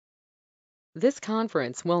This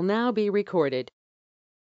conference will now be recorded.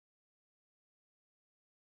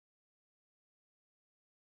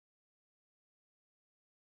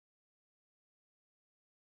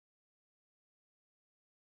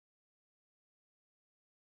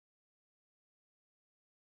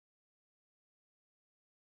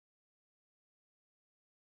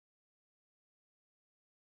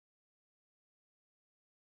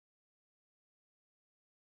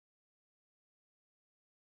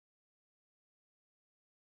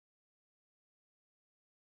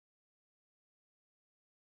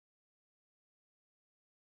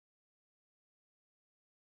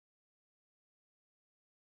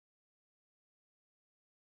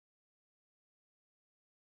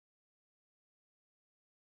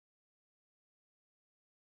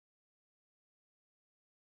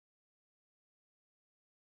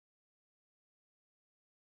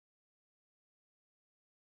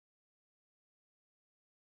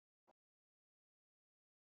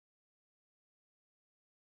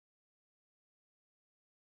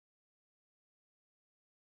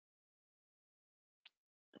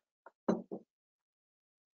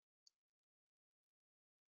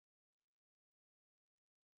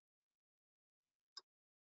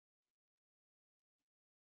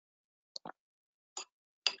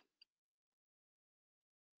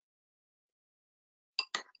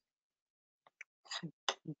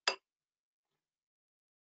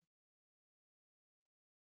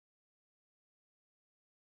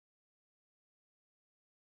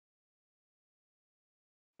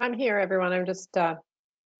 I'm here, everyone. I'm just, hi,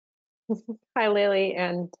 Lily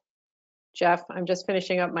and Jeff. I'm just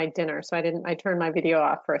finishing up my dinner, so I turned my video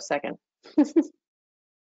off for a second.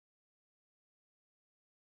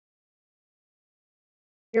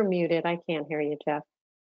 You're muted. I can't hear you, Jeff.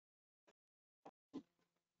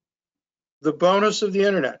 The bonus of the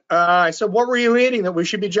internet. I said, what were you eating that we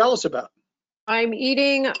should be jealous about? I'm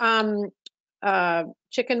eating chicken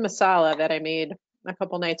masala that I made a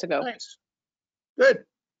couple nights ago. Nice. Good.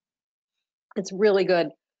 It's really good,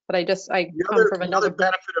 but I The come from other another.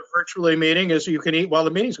 benefit of virtually meeting is you can eat while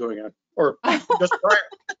the meeting's going on, or just prior.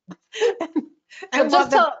 I Well,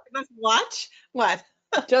 love just that. Watch what?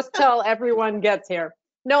 Just till everyone gets here.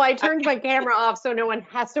 No, I turned my camera off so no one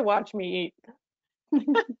has to watch me eat.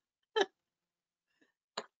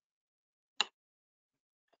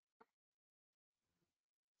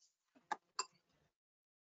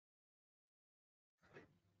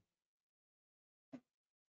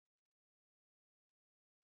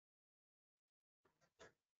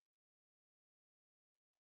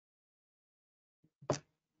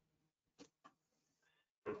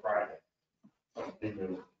 Friday.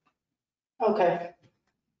 Okay.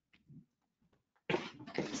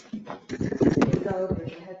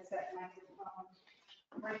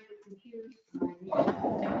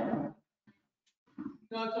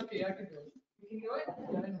 No, it's okay, I can do it. You can do it?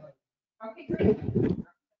 Yeah, I know it. Okay, great.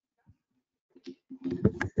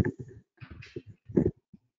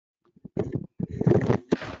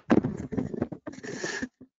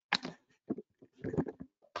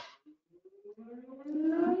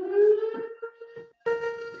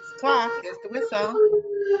 Clock is the whistle.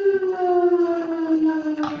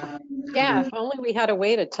 Yeah, if only we had a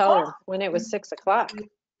way to tell her when it was 6 o'clock.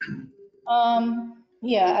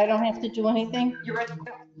 Yeah, I don't have to do anything. You ready?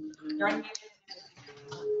 You ready?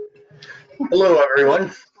 Hello,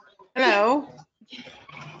 everyone. Hello.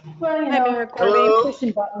 Well, you I've been know, recording.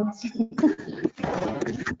 pushing buttons.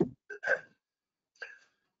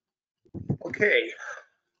 Okay.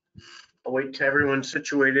 I'll wait till everyone's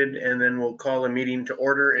situated and then we'll call the meeting to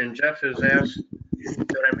order. And Jeff has asked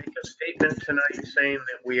that I make a statement tonight saying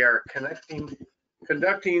that we are conducting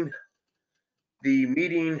the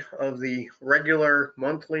meeting of the regular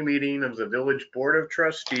monthly meeting of the Village Board of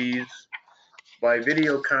Trustees by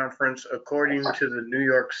video conference according to the New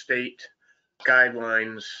York State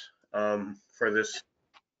guidelines for this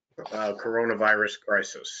coronavirus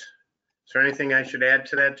crisis. Is there anything I should add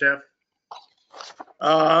to that, Jeff?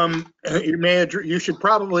 You should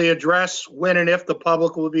probably address when and if the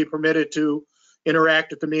public will be permitted to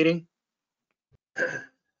interact at the meeting.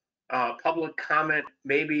 Public comment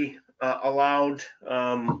may be allowed.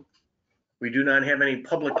 We do not have any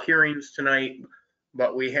public hearings tonight,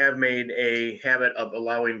 but we have made a habit of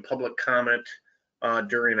allowing public comment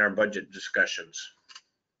during our budget discussions.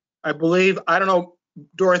 I believe, I don't know,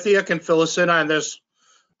 Dorothea can fill us in on this.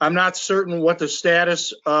 I'm not certain what the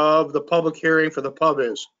status of the public hearing for the pub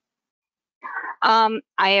is. I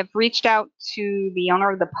have reached out to the owner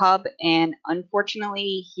of the pub, and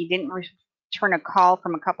unfortunately, he didn't return a call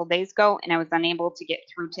from a couple days ago, and I was unable to get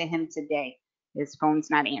through to him today. His phone's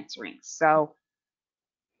not answering. So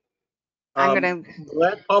I'm Um, gonna,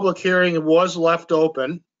 That public hearing was left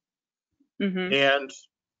open, mhm. and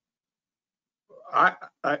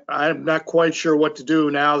I'm not quite sure what to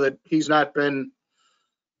do now that he's not been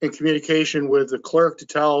in communication with the clerk to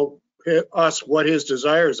tell us what his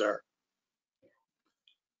desires are.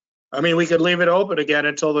 I mean, we could leave it open again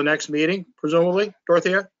until the next meeting, presumably,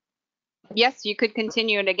 Dorothea? Yes, you could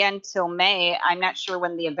continue it again till May. I'm not sure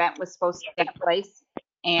when the event was supposed to take place,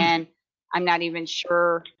 and I'm not even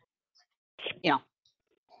sure, you know.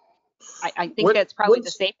 I think What- that's probably the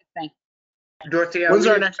what's- safest thing. Dorothy, are When's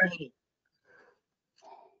we our next meeting?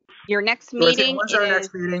 Your next Dorothea, meeting when's our is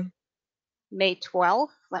next meeting? May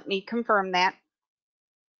 12th. Let me confirm that.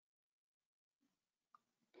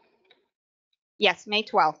 Yes, May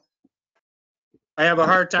 12th. I have a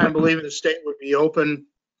hard time believing the state would be open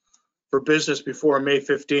for business before May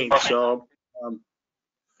 15th, so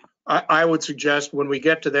I would suggest when we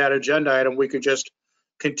get to that agenda item, we could just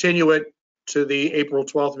continue it to the April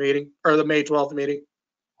 12th meeting, or the May 12th meeting.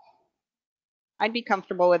 I'd be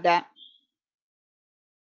comfortable with that.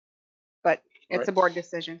 But it's Right. a board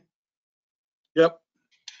decision. Yep.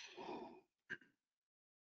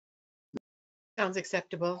 Sounds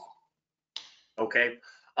acceptable. Okay.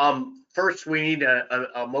 First, we need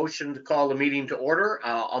a motion to call the meeting to order.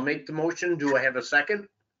 I'll make the motion. Do I have a second?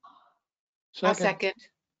 I'll second.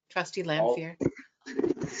 Trustee Lampier.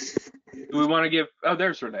 Do we want to give, oh,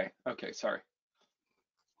 there's Renee. Okay, sorry.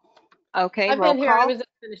 Okay, I've roll been here. I call. was just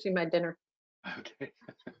finishing my dinner. Okay.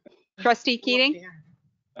 Trustee Keating,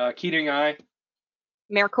 Keating, aye.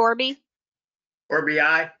 Mayor Corby, Corby,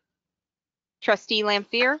 aye. Trustee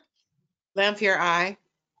Lampier, Lampier, aye.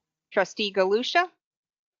 Trustee Galusha,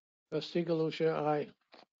 Trustee Galusha,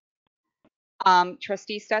 aye.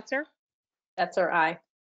 Trustee Stetser. That's our eye.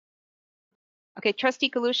 Okay, Trustee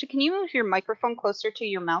Galusha, can you move your microphone closer to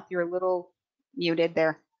your mouth? You're a little muted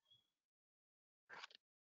there.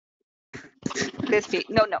 This piece,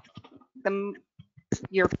 no,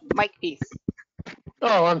 your mic piece.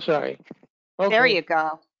 Oh, I'm sorry. There Okay. you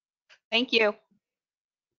go. Thank you.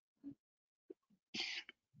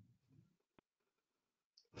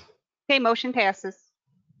 Okay, motion passes.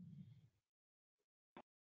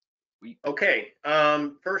 Okay,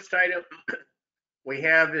 first item we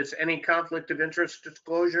have is any conflict of interest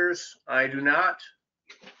disclosures. I do not.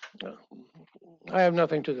 I have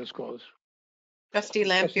nothing to disclose. Trustee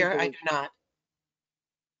Lampier, I do not.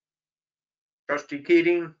 Trustee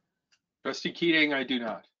Keating Trustee Keating, I do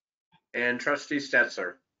not. and Trustee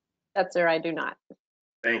Stetser. That's our I do not.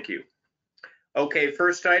 Thank you. Okay,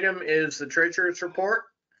 first item is the treasurer's report.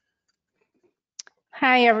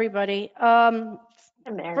 Hi, everybody. Hi,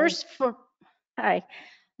 Mary. Hi.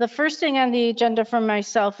 The first thing on the agenda for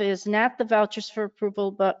myself is not the vouchers for approval,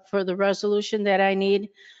 but for the resolution that I need.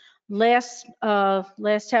 Last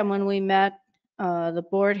time when we met, the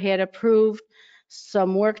board had approved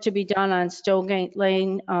some work to be done on Stonegate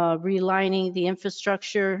Lane, relining the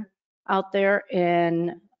infrastructure out there,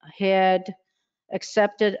 and had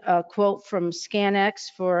accepted a quote from ScanX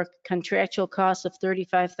for a contractual cost of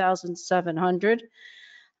 $35,700.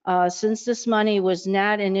 Since this money was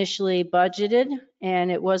not initially budgeted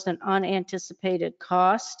and it was an unanticipated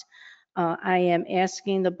cost, I am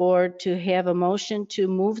asking the board to have a motion to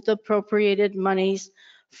move the appropriated monies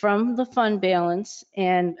from the fund balance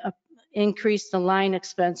and increase the line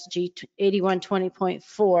expense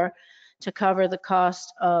G8120.4 to cover the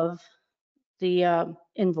cost of the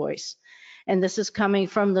invoice. And this is coming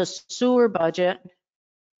from the sewer budget,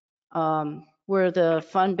 where the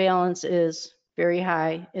fund balance is very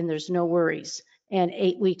high and there's no worries, and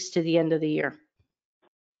 8 weeks to the end of the year.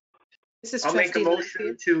 This is I'll make a Trustee motion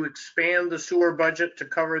Lampier. to expand the sewer budget to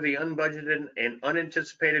cover the unbudgeted and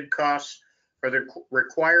unanticipated costs for the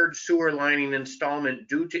required sewer lining installment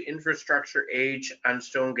due to infrastructure age on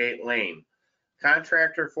Stonegate Lane.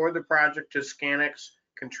 Contractor for the project is ScanX.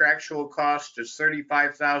 Contractual cost is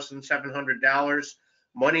 $35,700.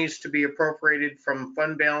 Monies to be appropriated from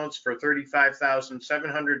fund balance for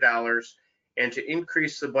 $35,700 and to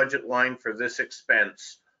increase the budget line for this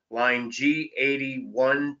expense. Line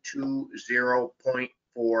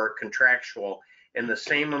G8120.4 contractual in the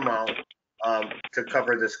same amount to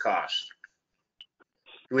cover this cost.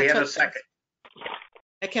 Do we have a second?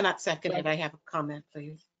 I cannot second it. I have a comment,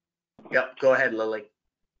 please. Yep, go ahead, Lily.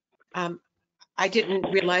 I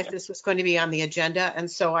didn't realize this was going to be on the agenda, and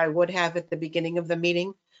so I would have at the beginning of the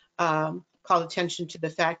meeting called attention to the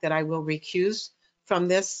fact that I will recuse from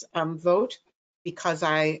this vote because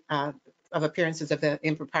of appearances of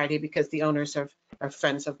impropriety, because the owners are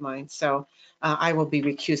friends of mine. So I will be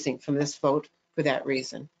recusing from this vote for that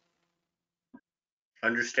reason.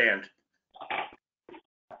 Understand.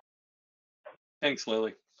 Thanks,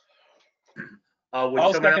 Lily. Would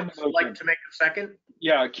I'll someone second else the like motion. to make a second?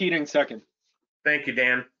 Yeah, Keating second. Thank you,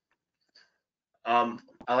 Dan. I'll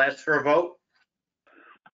ask for a vote.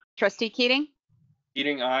 Trustee Keating,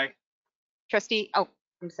 Keating, aye.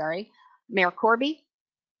 I'm sorry, Mayor Corby,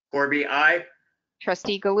 Corby, aye.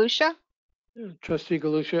 Trustee Galusha, Trustee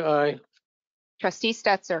Galusha, aye. Trustee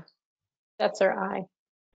Stetser. Stetser, aye.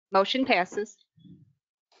 Motion passes.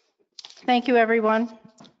 Thank you, everyone.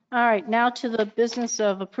 All right, now to the business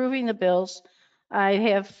of approving the bills. I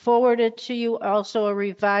have forwarded to you also a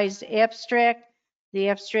revised abstract. The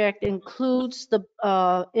abstract includes the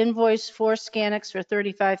invoice for Scanix for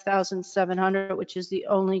 $35,700, which is the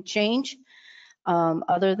only change.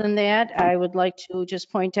 Other than that, I would like to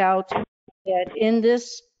just point out that in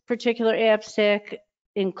this particular abstract,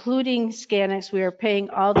 including Scanix, we are paying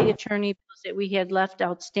all the attorney bills that we had left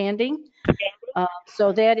outstanding.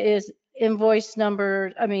 So that is invoice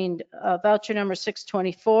number, voucher number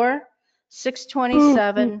 624,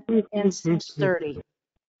 627, and 630.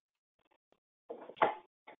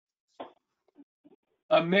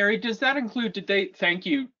 Mary, does that include, thank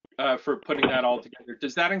you for putting that all together.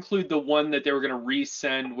 Does that include the one that they were going to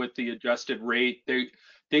resend with the adjusted rate?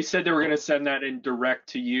 They said they were going to send that in direct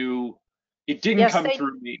to you. It didn't Yes, come they-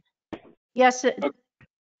 through me. Yes, Okay.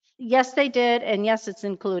 yes, they did, and yes, it's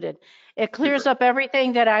included. It clears up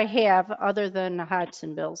everything that I have other than the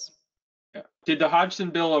Hodgson bills. Yeah. Did the Hodgson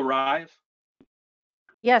bill arrive?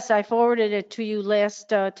 Yes, I forwarded it to you last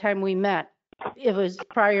time we met. It was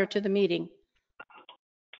prior to the meeting.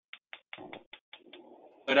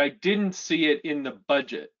 But I didn't see it in the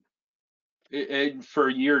budget for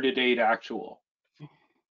year-to-date actual.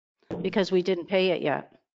 Because we didn't pay it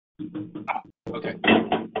yet. Okay.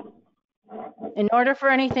 In order for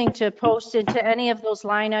anything to post into any of those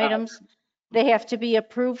line items, they have to be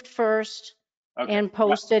approved first Okay. and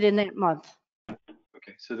posted in that month.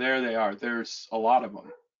 Okay. So there they are. There's a lot of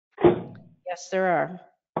them. Yes, there are.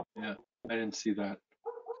 Yeah. I didn't see that.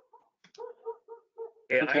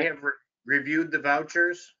 Yeah, I Okay. have reviewed the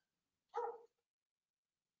vouchers.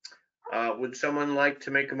 Would someone like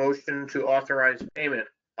to make a motion to authorize payment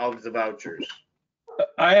of the vouchers?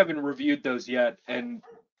 I haven't reviewed those yet. And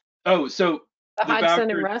so The Hodgson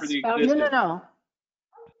and vouchers Russ for the voucher? No, existing- no.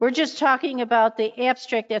 We're just talking about the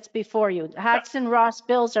abstract that's before you. Hodgson Ross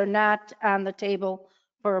bills are not on the table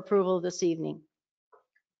for approval this evening.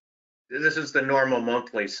 This is the normal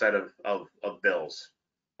monthly set of bills.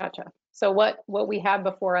 Gotcha. So what we have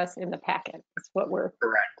before us in the packet is what we're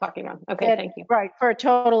Correct. talking about. Okay, That- thank you. Right, for a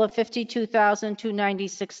total of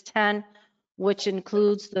 $52,296.10, which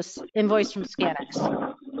includes the invoice from Scanix.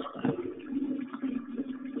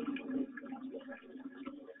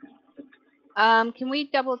 Can we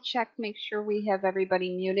double check, make sure we have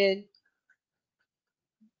everybody muted?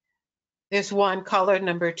 There's one caller,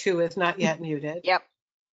 number 2 is not yet muted. Yep.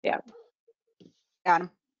 Yep. Got him.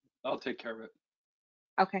 I'll take care of it.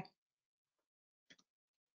 Okay.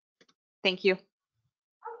 Thank you.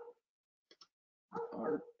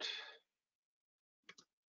 Art.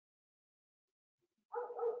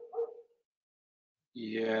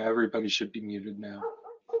 Yeah, everybody should be muted now.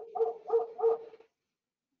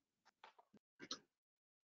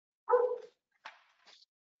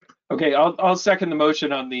 Okay, I'll second the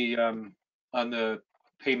motion on the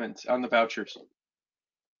payments, on the vouchers.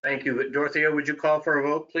 Thank you. Dorothea, would you call for a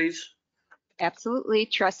vote, please? Absolutely.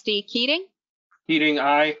 Trustee Keating, Keating,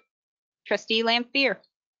 aye. Trustee Lampier,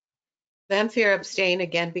 Lanfear abstain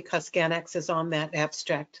again because Scanx is on that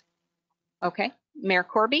abstract. okay. Mayor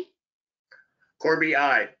Corby, Corby,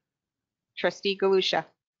 aye. Trustee Galusha,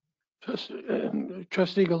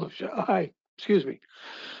 Trustee Galusha, aye. Excuse me.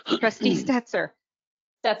 Trustee Stetser.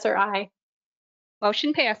 Stetser, aye.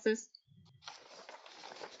 Motion passes.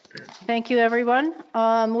 Thank you, everyone.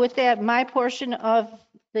 With that, my portion of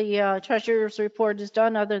the treasurer's report is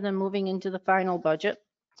done, other than moving into the final budget.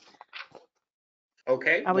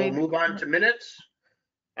 Okay, Are we'll we- move on to minutes.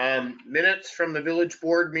 Minutes from the village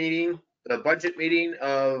board meeting, the budget meeting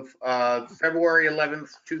of February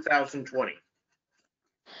 11th, 2020.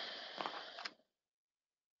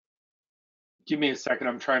 Give me a second,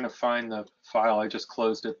 I'm trying to find the file. I just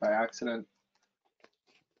closed it by accident.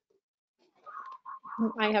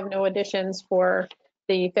 I have no additions for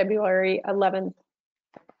the February 11th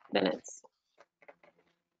minutes.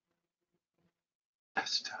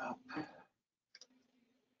 Desktop.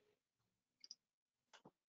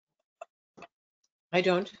 I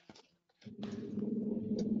don't.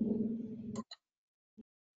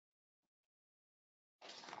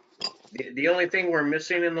 The only thing we're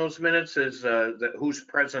missing in those minutes is who's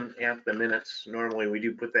present at the minutes. Normally, we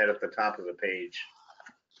do put that at the top of the page.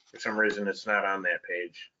 For some reason, it's not on that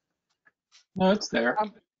page. No, it's there.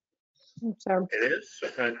 So, It is?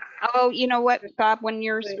 Okay. Oh, you know what, Bob, when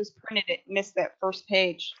yours was printed, it missed that first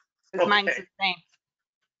page. 'Cause mine's Okay. the same.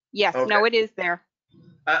 Yes, no, Okay. it is there.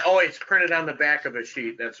 Oh, it's printed on the back of a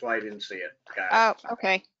sheet. That's why I didn't see it. Got it. Oh,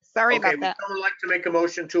 okay. Sorry Okay, about would that. someone like to make a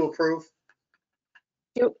motion to approve?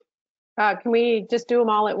 can we just do them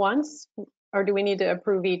all at once? Or do we need to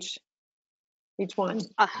approve each one?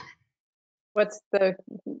 Uh, What's the,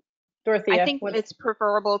 Dorothea? I think what's- it's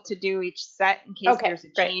preferable to do each set in case Okay, there's a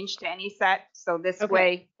great. change to any set. So this Okay.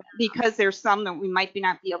 way, because there's some that we might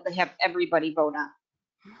not be able to have everybody vote on.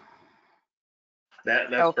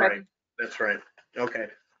 That's Okay. right. That's right.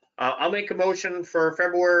 Okay. I'll make a motion for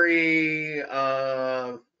February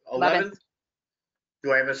 11th.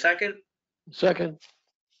 Do I have a second? Second,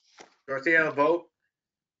 Dorothea, a vote?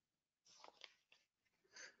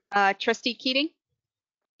 Trustee Keating,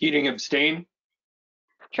 Keating abstain.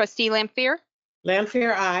 trustee Lampier,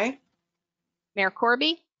 Lampier, aye. Mayor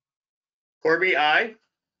Corby, Corby, aye.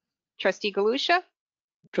 trustee Galusha,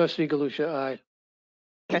 trustee Galusha, aye.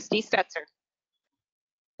 trustee Stetser.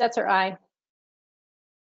 That's our aye.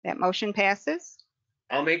 That motion passes.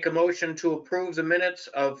 I'll make a motion to approve the minutes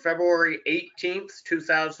of February 18th,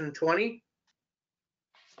 2020.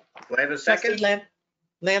 Do I have a Trustee second?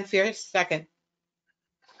 Lampier, second.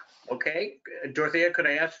 Okay. Dorothea, could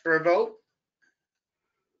I ask for a vote?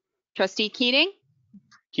 Trustee Keating,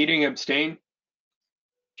 Keating abstain.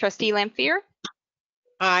 trustee Lampier,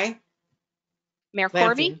 Aye. Mayor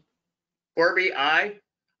Corby, Lampier. Corby, aye.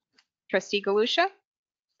 trustee Galusha,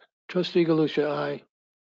 Trustee Galusha, aye.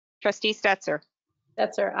 trustee Stetser.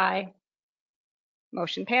 That's our aye.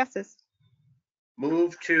 Motion passes.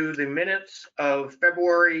 Move to the minutes of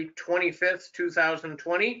February 25th,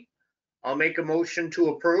 2020. I'll make a motion to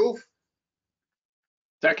approve.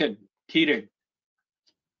 Second, Keating.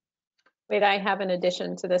 Wait, I have an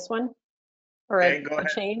addition to this one. Or Okay, a go a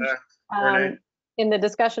ahead, change. Renee. In the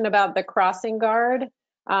discussion about the crossing guard,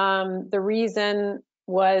 the reason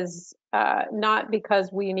was not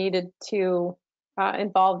because we needed to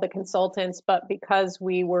involve the consultants, but because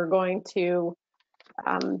we were going to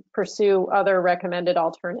pursue other recommended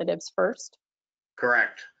alternatives first.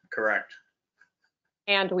 Correct, correct.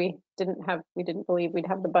 And we didn't believe we'd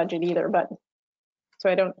have the budget either, but,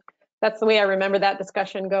 so that's the way I remember that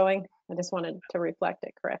discussion going. I just wanted to reflect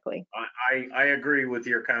it correctly. I agree with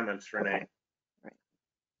your comments, Renee. Okay.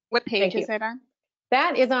 What page Thank is that on?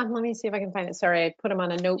 That is on, let me see if I can find it. Sorry, I put them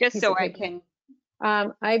on a note. Just piece so of I paper.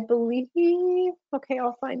 can, I believe, okay,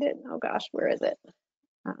 I'll find it. Oh gosh, where is it?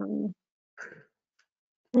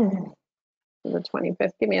 The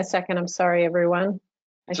 25th. Give me a second. I'm sorry, everyone.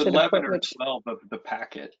 I It's should have 11 put or which. 12 of the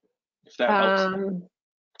packet, if that helps.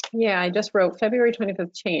 Yeah, I just wrote February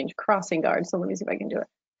 25th change, crossing guard. So let me see if I can do it.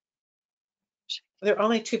 There are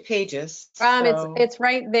only 2 pages. so- It's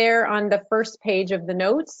right there on the first page of the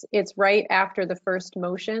notes. It's right after the first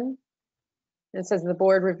motion. It says the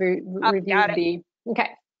board reviewed got it. the, okay,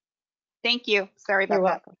 thank you. Sorry you're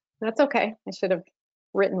about that. welcome. That's okay. I should have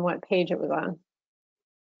written what page it was on.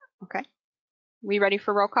 Okay. We ready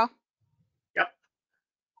for roll call? Yep.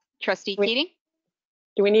 Trustee Wait. Keating,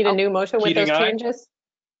 Do we need a Oh, new motion with those Keating, aye. changes?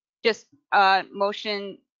 just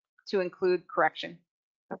motion to include correction.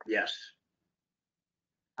 Yes.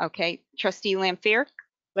 Okay. Trustee Lampier,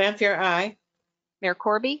 Lampier, aye. Mayor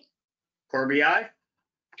Corby, Corby, aye.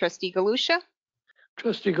 trustee Galusha,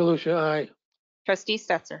 Trustee Galusha, aye. trustee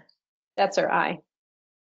Stetser. That's our aye.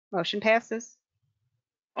 Motion passes.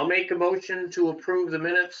 I'll make a motion to approve the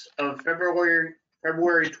minutes of February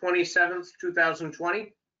 27th,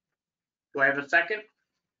 2020. Do I have a second?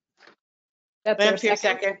 That's our Lampier,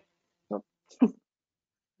 second. second.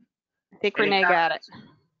 I think Any Renee got it.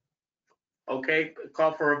 Okay,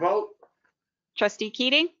 call for a vote. Trustee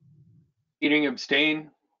Keating, Keating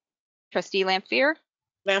abstain. trustee Lampier,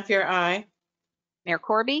 Lampier, aye. Mayor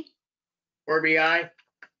Corby, Corby, aye.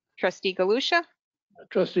 trustee Galusha,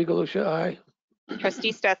 Trustee Galusha, aye.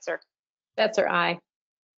 trustee Stetser. That's our aye.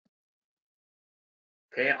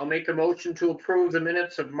 Okay, I'll make a motion to approve the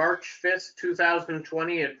minutes of March 5th,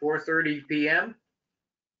 2020 at 4:30 PM.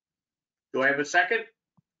 Do I have a second?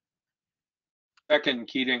 Second,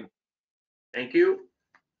 Keating. Thank you.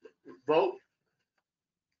 Vote.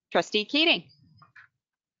 Trustee Keating,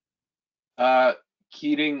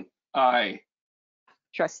 Keating, aye.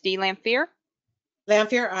 trustee Lampier,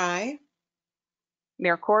 Lampier, aye.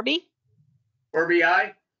 Mayor Corby, Corby,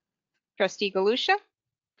 aye. trustee Galusha,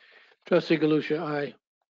 Trustee Galusha, aye.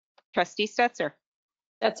 trustee Stetser.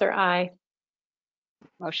 That's our aye.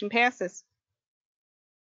 Motion passes.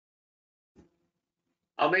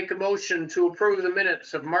 I'll make a motion to approve the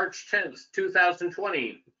minutes of March 10th,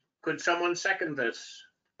 2020. Could someone second this?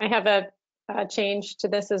 I have a change to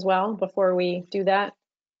this as well before we do that.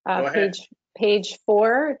 Go ahead. Page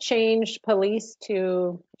 4, change police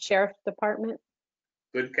to sheriff department.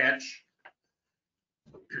 Good catch.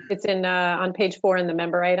 It's in on page 4 in the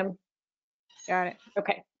member item. Got it.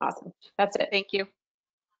 Okay, awesome. That's it. Thank you.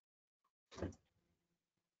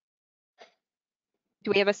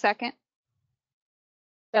 Do we have a second?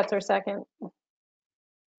 That's our second.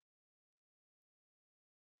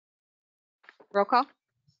 Roll call?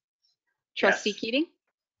 Trustee Yes. Keating?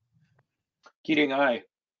 Keating, aye.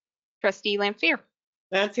 Trustee Lampier?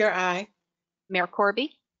 Lanfear, aye. Mayor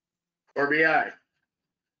Corby? Corby, aye.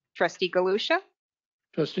 Trustee Galusha?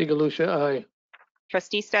 Trustee Galusha, aye.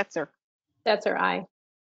 Trustee Stetser? That's our aye.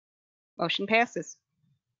 Motion passes.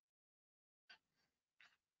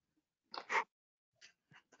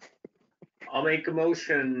 I'll make a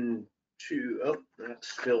motion to, oh, that's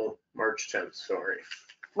still March 10th, sorry.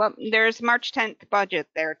 Well, there's March 10th budget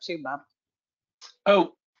there too, Bob.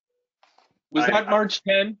 Oh, was I- that March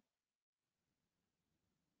 10?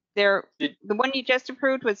 There, Did- the one you just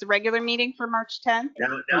approved was the regular meeting for March 10th. Now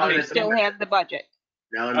Oh, I'm you at the still budget. have the budget.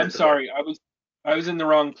 Now I'm at the sorry, I was in the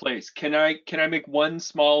wrong place. Can I make one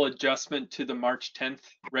small adjustment to the March 10th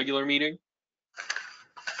regular meeting?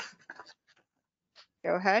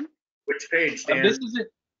 Go ahead. Which page, Dan? This is it,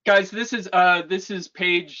 guys. This is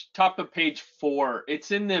page top of page 4.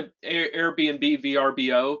 It's in the Airbnb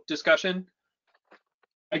VRBO discussion.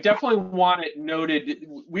 I definitely want it noted.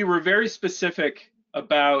 We were very specific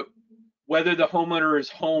about whether the homeowner is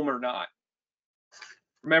home or not.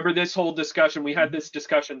 Remember this whole discussion? We had this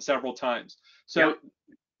discussion several times. So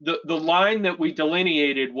the line that we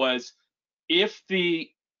delineated was if the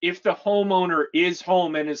homeowner is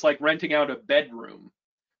home and is like renting out a bedroom,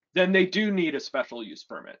 then they do need a special use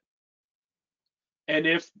permit. And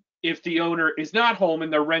if the owner is not home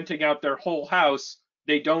and they're renting out their whole house,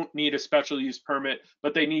 they don't need a special use permit,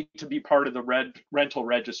 but they need to be part of the rental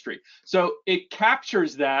registry. So it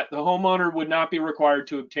captures that the homeowner would not be required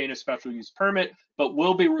to obtain a special use permit, but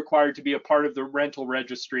will be required to be a part of the rental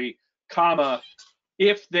registry, comma,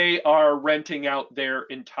 if they are renting out their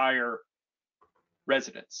entire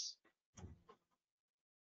residence.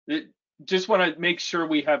 Just want to make sure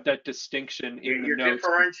we have that distinction in the You're notes.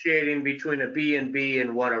 differentiating between a B&B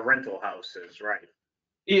and what a rental house is, right?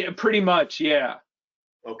 Yeah, pretty much, yeah.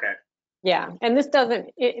 Okay. Yeah, and this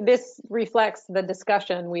this reflects the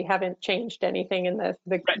discussion. We haven't changed anything in the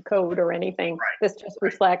Right. code or anything. Right. This just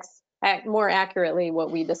reflects more accurately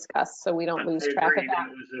what we discussed, so we don't lose I track agree of that.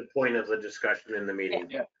 was the point of the discussion in the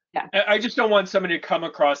meeting. I just don't want somebody to come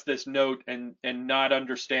across this note and not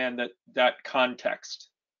understand that context.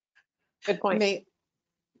 Good point.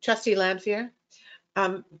 Trustee Lanfear,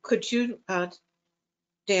 could you,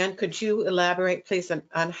 Dan, could you elaborate, please,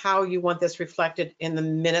 on how you want this reflected in the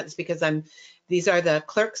minutes? Because these are the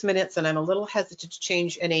clerk's minutes, and I'm a little hesitant to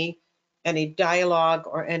change any dialogue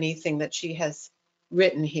or anything that she has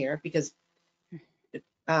written here, because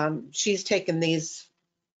she's taken these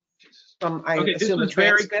from, I Okay, this assume, a was very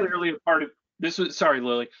transcript. clearly a part of, this was, sorry,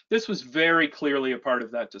 Lily, this was very clearly a part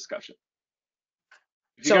of that discussion.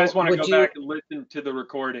 If you So guys want to would go you- back and listen to the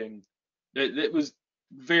recording, it was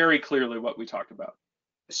very clearly what we talked about.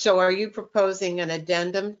 So are you proposing an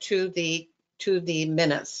addendum to the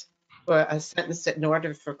minutes or a sentence in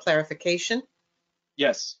order for clarification?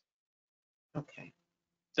 Yes, Okay.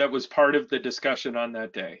 that was part of the discussion on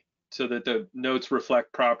that day, so that the notes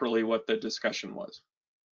reflect properly what the discussion was.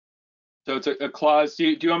 So it's a clause. Do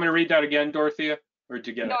you want me to read that again, Dorothea, or did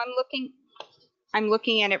you get No, it? I'm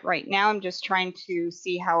looking at it right now. I'm just trying to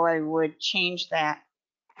see how I would change that.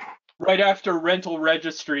 Right after rental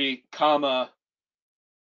registry, comma,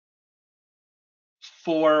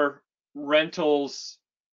 for rentals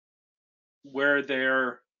where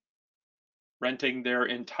they're renting their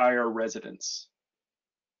entire residence.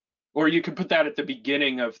 Or you could put that at the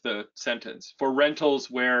beginning of the sentence. For rentals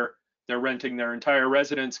where they're renting their entire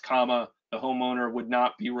residence, comma, the homeowner would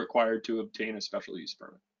not be required to obtain a special use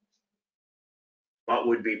permit. What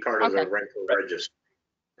would be part of the Okay. rental register?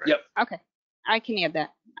 Yep, Okay, I can add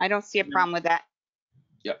that. I don't see a problem with that.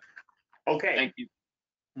 Okay, thank you.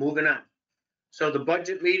 moving on. So the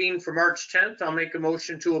budget meeting for March 10th, I'll make a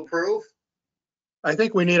motion to approve. I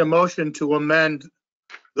think we need a motion to amend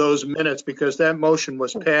those minutes because that motion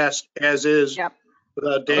was passed as is. Yep.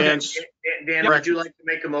 Dan's, Dan, would you like to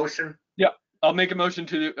make a motion? I'll make a motion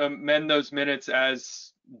to amend those minutes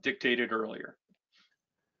as dictated earlier.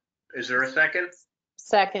 Is there a second?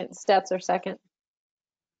 Second, Stetser, second.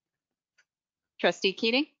 Trustee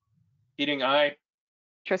Keating? Keating, aye.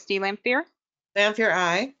 Trustee Lampier, Lampier,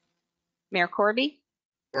 aye. Mayor Corby,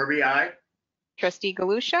 Corby, aye. Trustee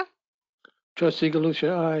Galusha, Trustee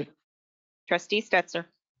Galusha, aye. Trustee Stetser.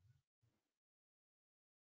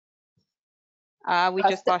 We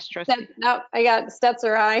just lost trustee. No, I got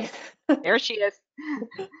Stetser, aye. There she is.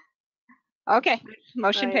 Okay,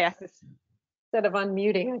 motion Aye. passes. Instead of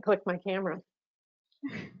unmuting, I clicked my camera.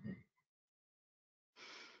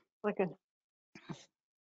 Okay.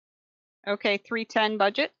 Okay, 310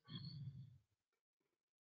 budget.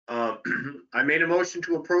 I made a motion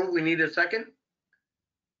to approve. We need a second.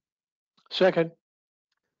 Second.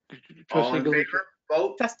 All Trustee in Galusha. favor?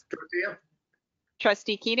 Vote. Trust- Dorothea?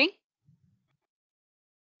 Trustee Keating.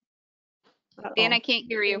 Dan, Uh-oh. I can't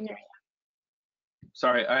hear you.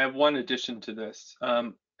 Sorry, I have one addition to this.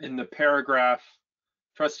 In the paragraph,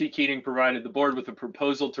 Trustee Keating provided the board with a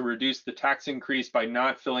proposal to reduce the tax increase by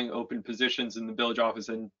not filling open positions in the village office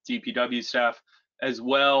and DPW staff, as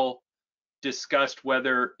well discussed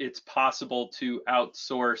whether it's possible to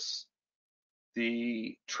outsource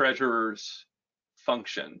the treasurer's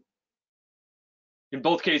function. In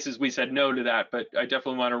both cases, we said no to that, but I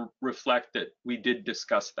definitely want to reflect that we did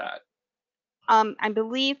discuss that. I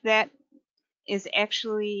believe that is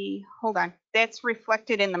actually, hold on, that's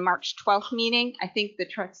reflected in the March 12th meeting. I think the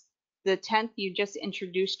 10th, you just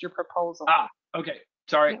introduced your proposal. Ah, okay,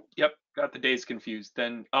 sorry. Yep, got the days confused.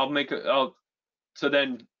 Then so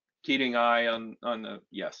then Keating, aye on the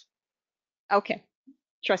yes. Okay.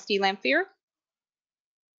 Trustee Lampier,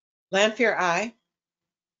 Lampier, aye.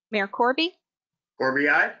 Mayor Corby, Corby,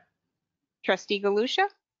 aye. Trustee Galusha,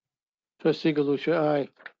 Trustee Galusha, aye.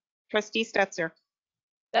 Trustee Stetser.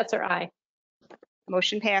 Stetser, aye.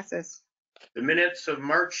 Motion passes. The minutes of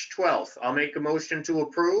March 12th. I'll make a motion to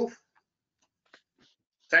approve.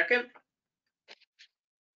 Second.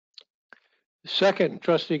 Second,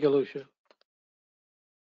 Trustee Galusha.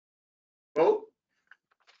 Vote.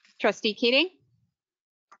 Trustee Keating,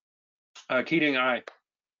 Keating, aye.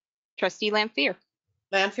 Trustee Lampier,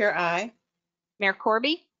 Lampier, aye. Mayor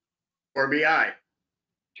Corby, Corby, aye.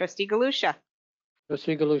 Trustee Galusha,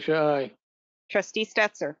 Trustee Galusha, aye. Trustee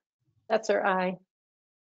Stetser. Stetser, aye.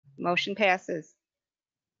 Motion passes.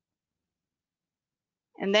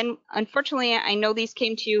 And then unfortunately, I know these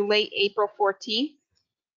came to you late April 14th.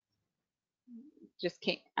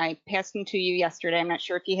 I passed them to you yesterday. I'm not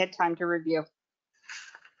sure if you had time to review.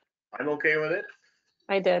 I'm okay with it.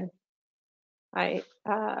 I did.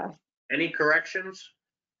 Any corrections?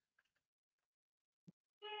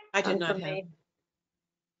 I did none not for have. me.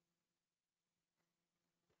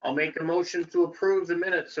 I'll make a motion to approve the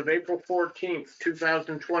minutes of April 14th,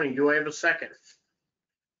 2020. Do I have a second?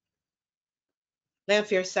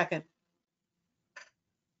 Lampier, second.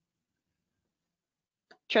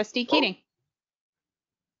 Trustee Keating,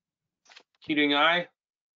 Keating, aye.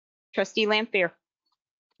 Trustee Lampier,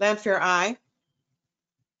 Lampier, aye.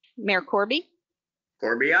 Mayor Corby,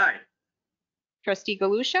 Corby, aye. Trustee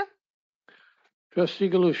Galusha, Trustee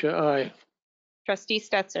Galusha, aye. Trustee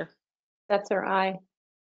Stetser. Stetser, aye.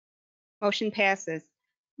 Motion passes.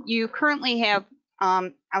 You currently have,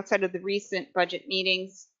 outside of the recent budget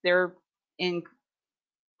meetings, they're in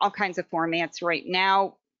all kinds of formats right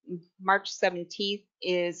now. March 17th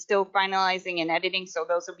is still finalizing and editing, so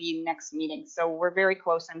those will be next meeting. So we're very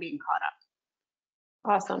close on being caught up.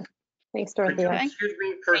 Awesome. Thanks, Could you Dorothea. excuse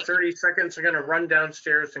me for 30 seconds? I'm going to run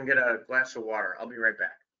downstairs and get a glass of water. I'll be right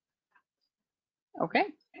back. Okay.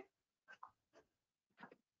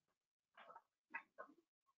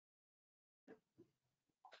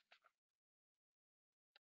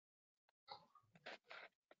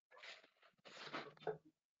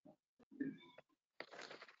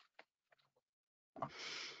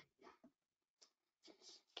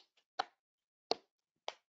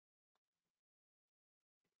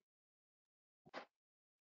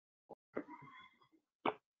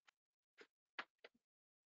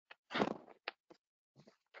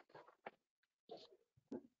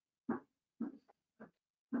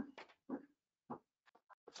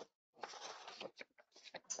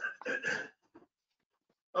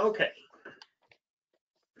 Okay.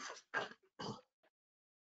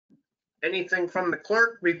 Anything from the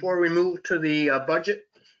clerk before we move to the budget?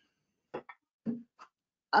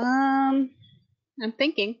 I'm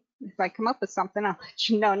thinking if I come up with something, I'll let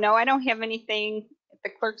you know. No, I don't have anything at the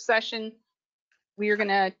clerk session. We are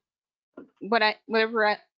gonna,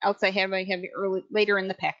 whatever else I have later in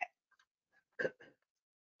the packet.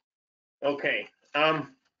 Okay.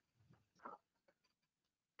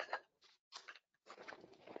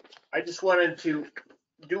 I just wanted to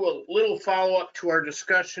do a little follow-up to our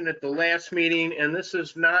discussion at the last meeting, and this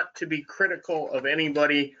is not to be critical of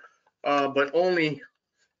anybody, but only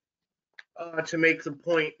to make the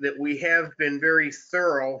point that we have been very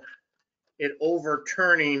thorough in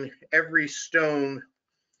overturning every stone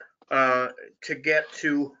to get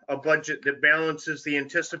to a budget that balances the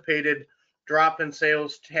anticipated drop in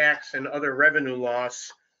sales tax and other revenue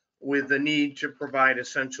loss with the need to provide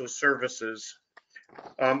essential services.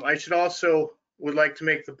 I should also would like to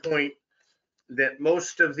make the point that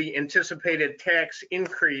most of the anticipated tax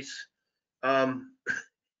increase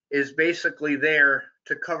is basically there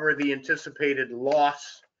to cover the anticipated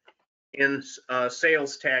loss in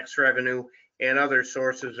sales tax revenue and other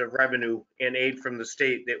sources of revenue and aid from the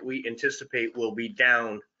state that we anticipate will be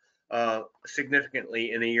down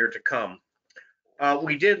significantly in the year to come.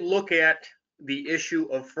 We did look at the issue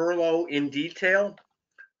of furlough in detail.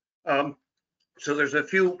 So there's a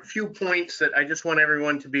few points that I just want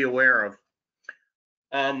everyone to be aware of.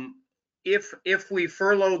 If we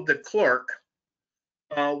furloughed the clerk,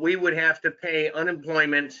 we would have to pay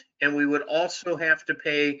unemployment, and we would also have to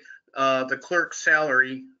pay the clerk's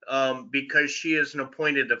salary because she is an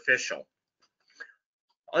appointed official.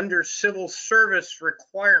 Under civil service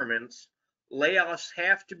requirements, layoffs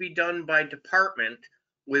have to be done by department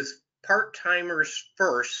with part-timers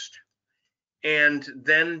first, and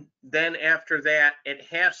then after that, it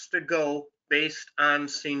has to go based on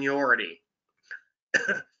seniority.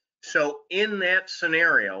 So in that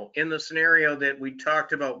scenario, in the scenario that we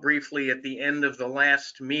talked about briefly at the end of the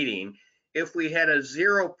last meeting, if we had a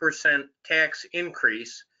 0% tax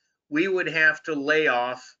increase, we would have to lay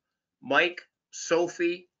off Mike,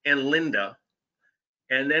 Sophie, and Linda.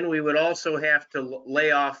 And then we would also have to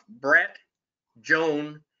lay off Brett,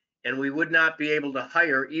 Joan, and we would not be able to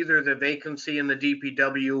hire either the vacancy in the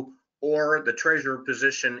DPW or the treasurer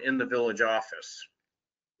position in the village office.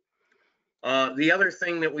 The other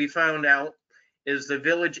thing that we found out is the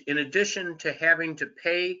village, in addition to having to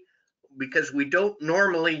pay, because we don't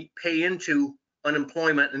normally pay into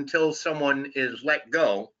unemployment until someone is let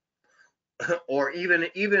go, or even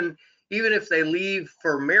if they leave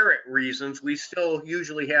for merit reasons, we still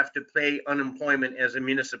usually have to pay unemployment as a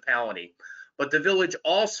municipality. But the village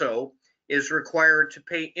also is required to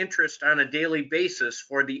pay interest on a daily basis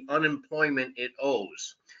for the unemployment it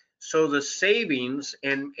owes. So the savings,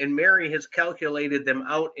 and Mary has calculated them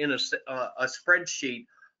out in a spreadsheet,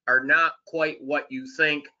 are not quite what you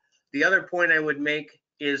think. The other point I would make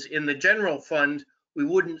is in the general fund, we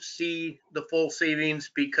wouldn't see the full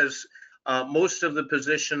savings because most of the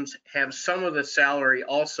positions have some of the salary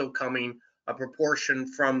also coming a proportion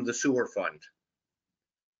from the sewer fund.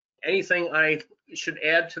 Anything I should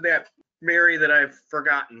add to that, Mary, that I've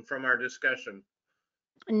forgotten from our discussion?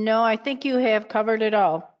 No, I think you have covered it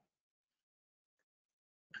all.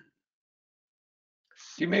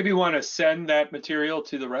 Do you maybe want to send that material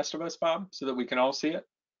to the rest of us, Bob, so that we can all see it?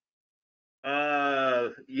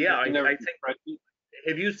 Yeah, I think,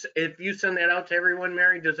 if you send that out to everyone,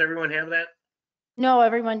 Mary, does everyone have that? No,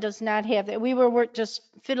 everyone does not have that. We were just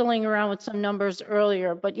fiddling around with some numbers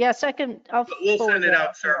earlier, but yes, I'll We'll forward send it that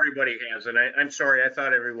out so everybody has it. I'm sorry, I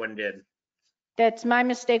thought everyone did. That's my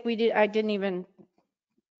mistake. I didn't even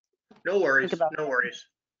No worries, think about no that. worries.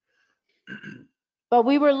 But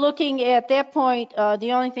we were looking at that point,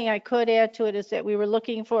 the only thing I could add to it is that we were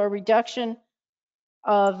looking for a reduction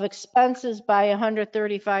of expenses by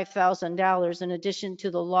 $135,000 in addition to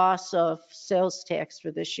the loss of sales tax for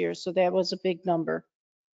this year. So that was a big number.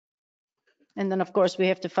 And then, of course, we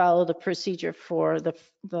have to follow the procedure for the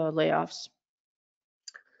layoffs.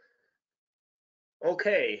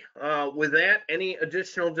 Okay, with that, any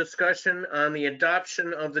additional discussion on the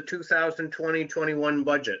adoption of the 2020-21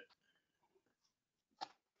 budget?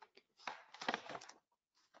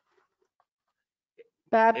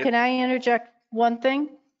 Bob, can I interject one thing?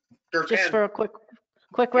 Sure Just can. for a quick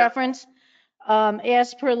Yep. reference.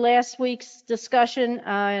 As per last week's discussion,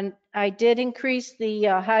 and I did increase the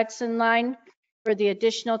Hudson line for the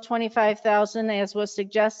additional 25,000 as was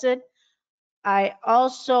suggested. I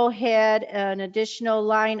also had an additional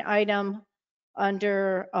line item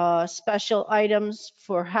under special items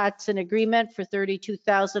for Hudson agreement for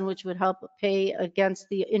 32,000, which would help pay against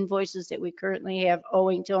the invoices that we currently have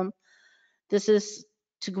owing to them. This is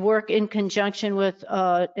to work in conjunction with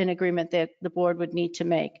an agreement that the board would need to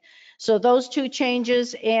make. So those two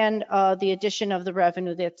changes and the addition of the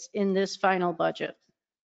revenue that's in this final budget.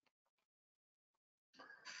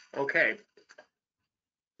 Okay.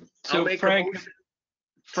 I'll So make a Frank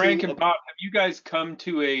motion and Bob, have you guys come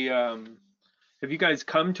to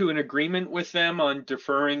an agreement with them on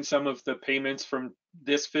deferring some of the payments from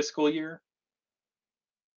this fiscal year?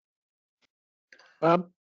 Bob?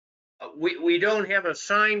 We don't have a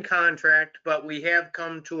signed contract, but we have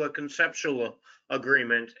come to a conceptual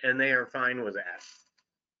agreement, and they are fine with that.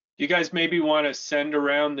 You guys maybe want to send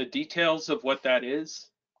around the details of what that is?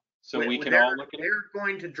 So we can all look at it? They're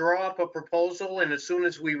going to draw up a proposal, and as soon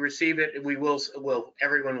as we receive it,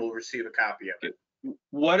 everyone will receive a copy of it.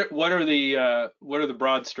 What are the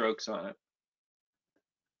broad strokes on it?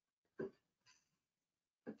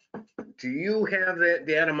 Do you have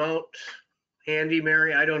that amount handy,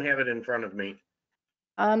 Mary? I don't have it in front of me.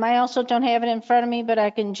 I also don't have it in front of me, but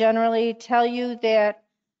I can generally tell you that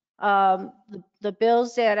the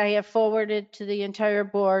bills that I have forwarded to the entire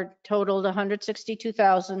board totaled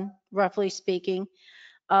 162,000, roughly speaking.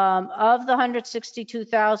 Of the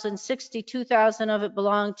 162,000, 62,000 of it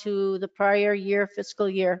belonged to the prior year fiscal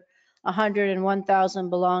year. 101,000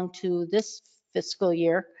 belonged to this fiscal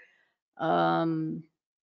year.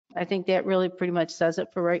 I think that really pretty much says it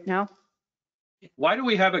for right now. Why do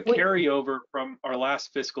we have a carryover from our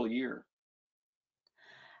last fiscal year?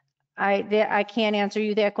 I can't answer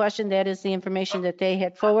you that question. That is the information that they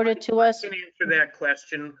had forwarded to us. I can answer that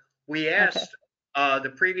question. We asked,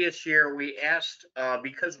 the previous year, we asked,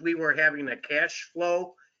 because we were having a cash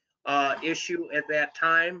flow issue at that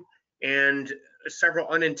time, and several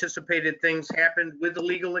unanticipated things happened with the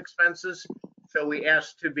legal expenses. So we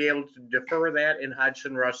asked to be able to defer that, and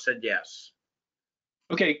Hodgson Russ said yes.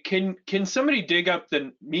 Okay, can somebody dig up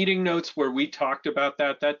the meeting notes where we talked about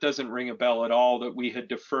that? That doesn't ring a bell at all, that we had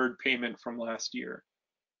deferred payment from last year.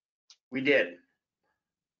 We did.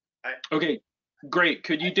 Okay, great.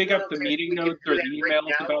 Could you dig up the meeting notes or the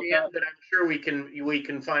emails about that? But I'm sure we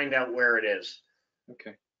can find out where it is.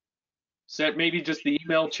 Okay. So that maybe just the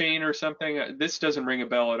email chain or something? This doesn't ring a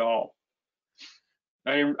bell at all.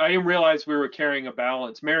 I didn't realize we were carrying a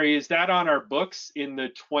balance. Mary, is that on our books in the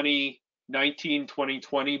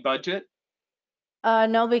 2019-2020 budget?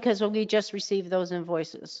 No, because we just received those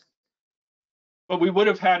invoices. But we would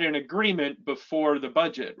have had an agreement before the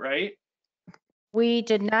budget, right? We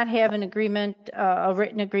did not have an agreement, a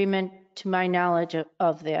written agreement to my knowledge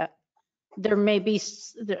of that. There may be,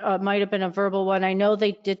 might have been a verbal one. I know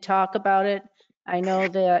they did talk about it. I know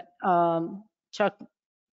that Chuck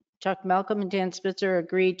Malcolm and Dan Spitzer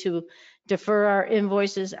agreed to defer our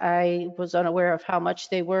invoices. I was unaware of how much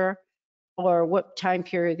they were or what time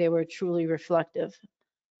period they were truly reflective.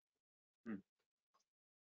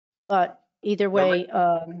 But either way.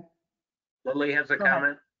 Lily has a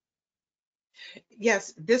comment.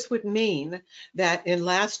 Yes, this would mean that in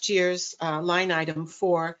last year's line item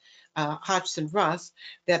for Hodgson Russ,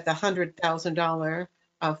 that the $100,000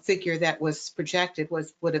 figure that was projected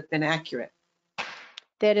would have been accurate.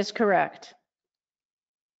 That is correct.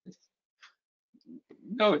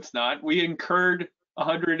 No, it's not. We incurred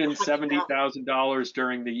 $170,000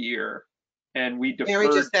 during the year, and we deferred. Mary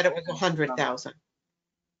just said it was 100,000.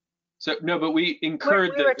 So no, but we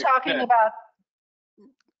incurred. We were talking about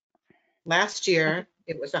last year.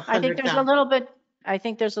 It was 100,000. I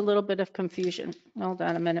think there's a little bit of confusion. Hold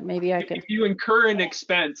on a minute. Maybe I could. If you incur an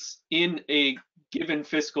expense in a given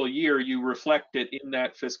fiscal year, you reflect it in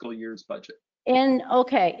that fiscal year's budget. In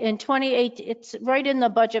 28, it's right in the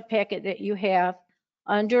budget packet that you have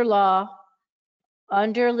under law,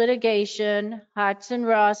 under litigation, Hodgson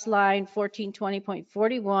Russ line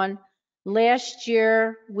 1420.41. Last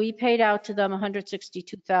year, we paid out to them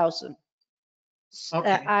 162,000.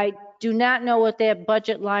 Okay. I do not know what that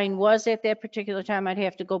budget line was at that particular time. I'd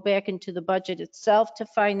have to go back into the budget itself to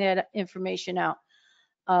find that information out.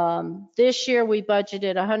 This year, we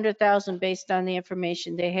budgeted 100,000 based on the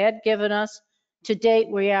information they had given us. To date,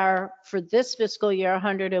 we are, for this fiscal year,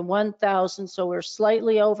 101,000, so we're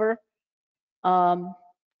slightly over. That's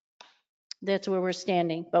where we're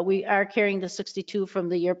standing, but we are carrying the 62 from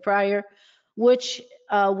the year prior, which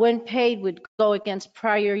when paid would go against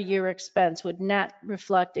prior year expense, would not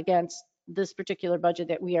reflect against this particular budget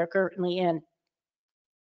that we are currently in.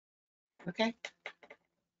 Okay.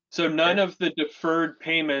 So none of the deferred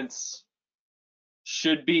payments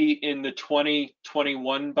should be in the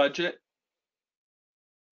 2021 budget?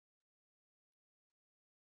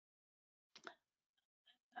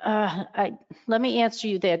 Let me answer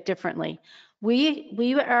you that differently.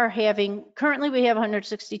 We are having, currently we have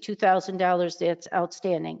 $162,000 that's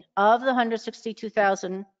outstanding. Of the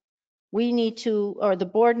 162,000, we need to, or the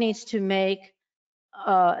board needs to make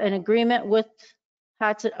an agreement with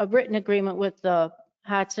Hodgson, a written agreement with the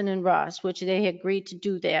Hodgson and Ross, which they agreed to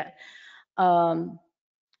do that.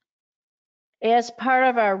 As part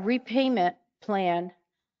of our repayment plan,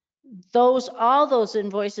 all those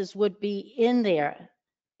invoices would be in there,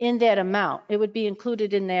 in that amount. It would be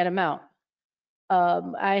included in that amount.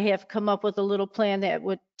 I have come up with a little plan that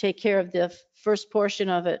would take care of the first portion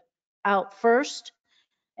of it out first.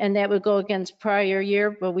 and that would go against prior year,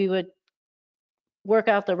 but we would work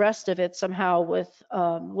out the rest of it somehow with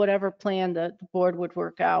whatever plan the board would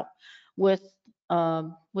work out with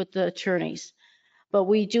the attorneys. But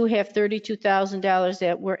we do have $32,000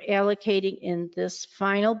 that we're allocating in this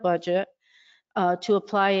final budget to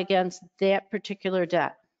apply against that particular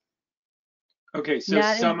debt. Okay, so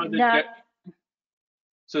Not- some of the not-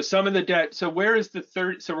 debt, so where is the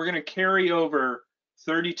third, so we're gonna carry over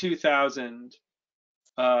 32,000.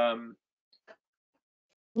 No,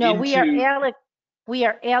 we are into-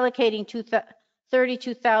 allocating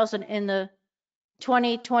 32,000 in the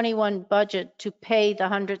 2021 budget to pay the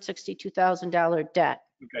 $162,000 debt.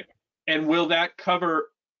 Okay, and will that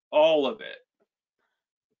cover all of it?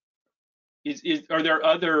 Are there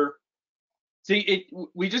other,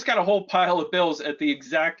 we just got a whole pile of bills at the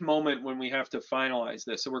exact moment when we have to finalize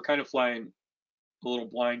this, so we're kind of flying a little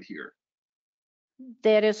blind here.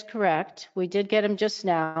 That is correct. We did get them just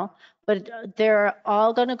now, but they're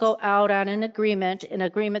all going to go out on an agreement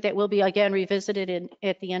that will be again revisited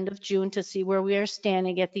at the end of June to see where we are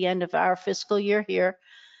standing at the end of our fiscal year here,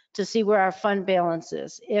 to see where our fund balance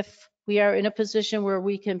is. If we are in a position where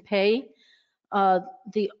we can pay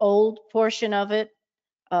the old portion of it,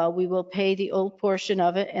 we will pay the old portion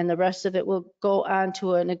of it, and the rest of it will go on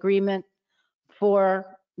to an agreement for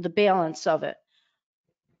the balance of it.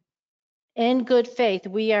 In good faith,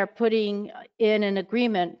 we are putting in an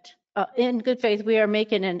agreement, in good faith, we are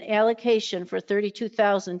making an allocation for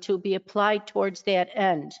 32,000 to be applied towards that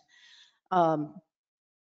end. I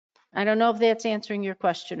don't know if that's answering your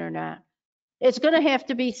question or not. It's going to have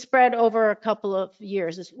to be spread over a couple of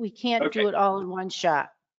years. We can't do it all in one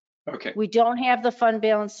shot. Okay, We don't have the fund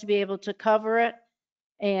balance to be able to cover it.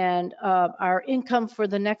 And our income for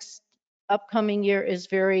the next upcoming year is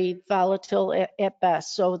very volatile at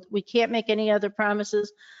best. So we can't make any other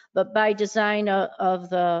promises, but by design of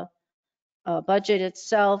the budget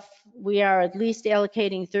itself, we are at least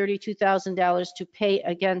allocating $32,000 to pay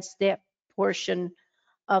against that portion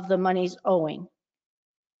of the monies owing.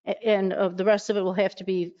 And the rest of it will have to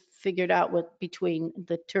be figured out between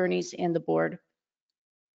the attorneys and the board.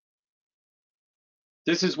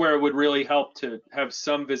 this is where it would really help to have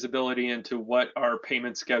some visibility into what our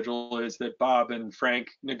payment schedule is that Bob and Frank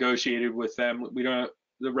negotiated with them.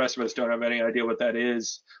 The rest of us don't have any idea what that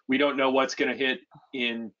is. We don't know what's going to hit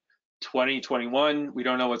in 2021. We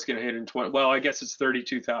don't know what's going to hit in well, I guess it's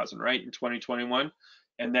 32,000, right, in 2021.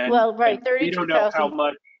 And then Well, right, we don't know how 32,000.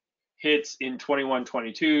 much hits in 21,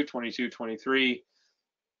 22, 22, 23.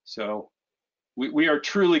 So we are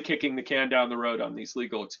truly kicking the can down the road on these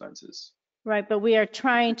legal expenses. Right, but we are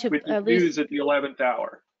trying to With the at news least, at the 11th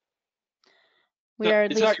hour. we are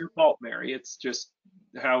at It's not least, your fault, Mary. It's just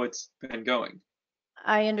how it's been going.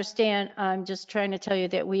 I understand. I'm just trying to tell you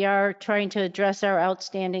that we are trying to address our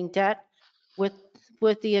outstanding debt with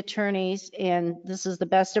the attorneys, and this is the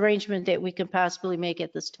best arrangement that we can possibly make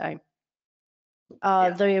at this time.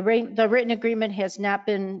 The written agreement has not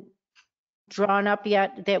been drawn up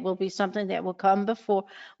yet. That will be something that will come before,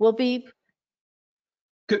 will be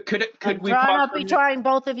Could we drawn up possibly, between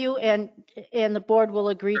both of you, and the board will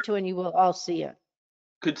agree to, and you will all see it.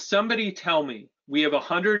 could somebody tell me, we have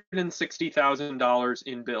 $160,000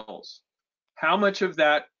 in bills. How much of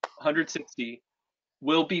that 160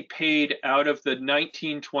 will be paid out of the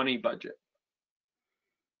 1920 budget?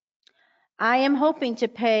 I am hoping to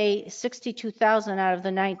pay 62,000 out of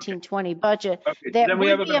the 1920 budget. Okay, That then we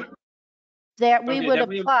have would be about, that we okay, would then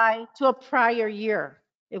we have- apply to a prior year.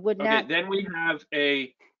 It would okay, not, then we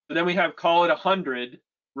have call it 100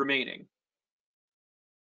 remaining.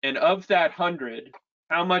 And of that 100,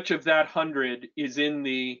 how much of that 100 is in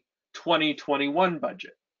the 2021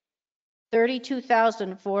 budget?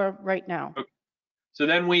 32,000 for right now. So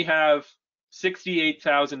then we have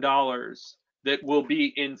 $68,000 that will be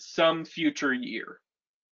in some future year.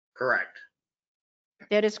 Correct.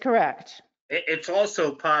 That is correct. It's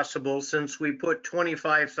also possible, since we put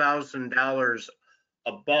 $25,000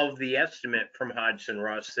 above the estimate from Hodgson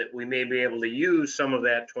Russ, that we may be able to use some of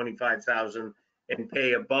that 25,000 and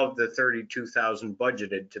pay above the 32,000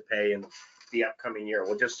 budgeted to pay in the upcoming year.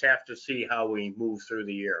 We'll just have to see how we move through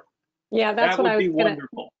the year. Yeah, that's That what I would was be gonna,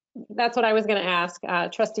 wonderful. that's what I was gonna ask,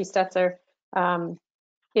 Trustee Stetser.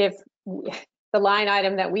 If the line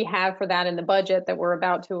item that we have for that in the budget that we're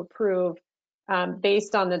about to approve,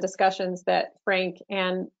 based on the discussions that Frank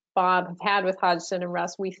and Bob have had with Hodgson and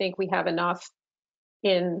Russ, we think we have enough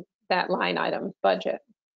in that line item budget.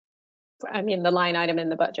 I mean, the line item in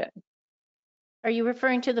the budget. Are you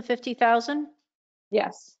referring to the 50,000?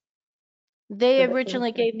 Yes. They For the originally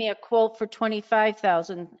semester. gave me a quote for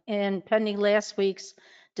 25,000, and pending last week's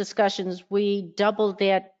discussions, we doubled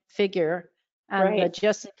that figure on the, Right.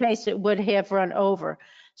 just in case it would have run over.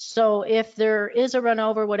 So if there is a run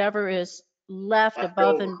over, whatever is left Left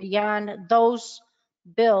above over. and beyond, those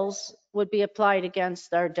bills would be applied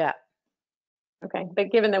against our debt. Okay,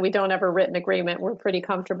 but given that we don't have a written agreement, we're pretty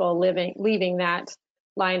comfortable leaving that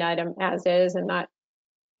line item as is and not,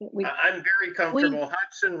 I'm very comfortable.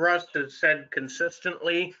 Hudson Rust has said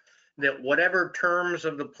consistently that whatever terms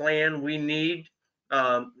of the plan we need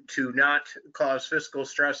to not cause fiscal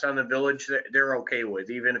stress on the village, they're okay with,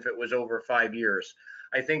 even if it was over 5 years.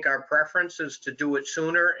 I think our preference is to do it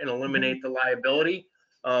sooner and eliminate the liability,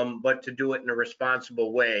 but to do it in a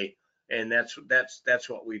responsible way. And that's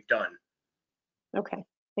what we've done. okay,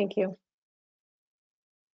 thank you.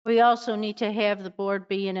 We also need to have the board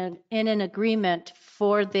be in an agreement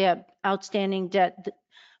for the outstanding debt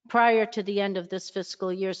prior to the end of this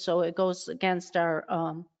fiscal year, so it goes against our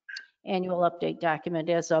annual update document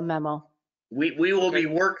as a memo. We will be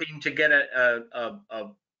working to get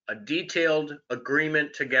a detailed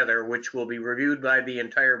agreement together, which will be reviewed by the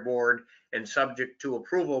entire board and subject to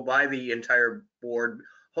approval by the entire board,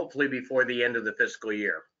 hopefully before the end of the fiscal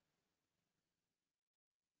year.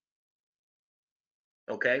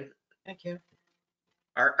 Okay? Thank you.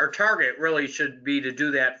 Our target really should be to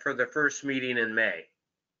do that for the first meeting in May.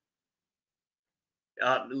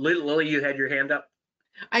 Lily, you had your hand up?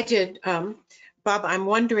 I did. Bob, I'm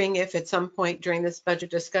wondering if at some point during this budget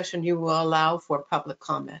discussion, you will allow for public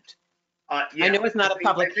comment. Yeah, I know it's not a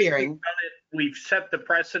public I think hearing. We've set the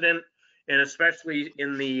precedent, and especially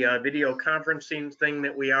in the video conferencing thing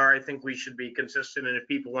that we are, I think we should be consistent. And if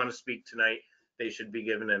people want to speak tonight, they should be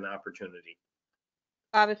given an opportunity.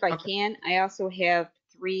 Bob, if I Okay. can, I also have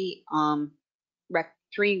three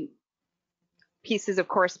pieces of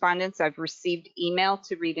correspondence I've received email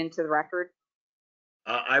to read into the record.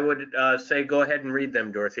 I would say go ahead and read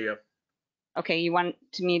them, Dorothea. Okay, you want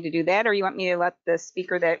me to do that, or you want me to let the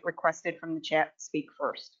speaker that requested from the chat speak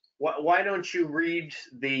first? Why don't you read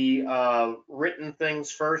the written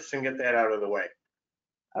things first and get that out of the way?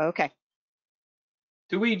 Okay.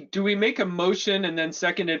 Do we make a motion and then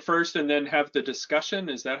second it first and then have the discussion?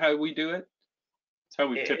 Is that how we do it? That's how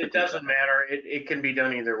we typically. It doesn't matter. It can be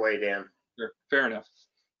done either way, Dan. Sure. Fair enough.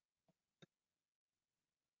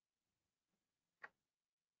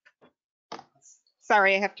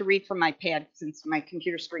 Sorry, I have to read from my pad since my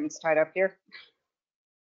computer screen's tied up here.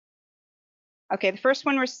 Okay, the first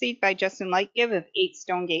one received by Justin Lightgive of 8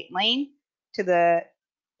 Stonegate Lane to the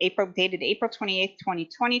dated April 28th,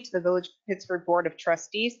 2020 to the Village of Pittsford Board of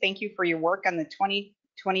Trustees. Thank you for your work on the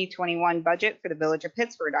 2020-21 budget for the Village of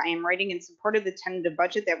Pittsford. I am writing in support of the tentative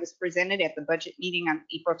budget that was presented at the budget meeting on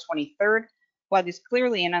April 23rd. While it is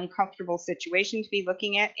clearly an uncomfortable situation to be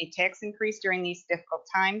looking at a tax increase during these difficult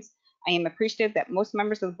times, I am appreciative that most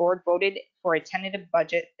members of the board voted for a tentative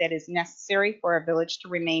budget that is necessary for our village to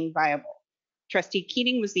remain viable. Trustee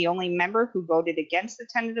Keating was the only member who voted against the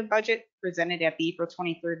tentative budget presented at the April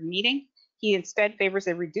 23rd meeting. He instead favors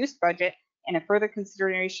a reduced budget and a further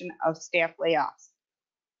consideration of staff layoffs.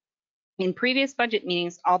 In previous budget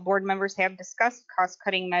meetings, all board members have discussed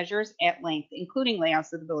cost-cutting measures at length, including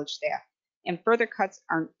layoffs of the village staff, and further cuts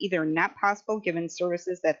are either not possible given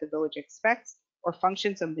services that the village expects or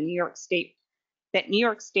functions of the New York State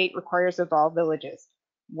requires of all villages.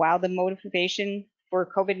 While the motivation for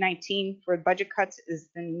COVID-19 for budget cuts is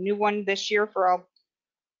the new one this year for all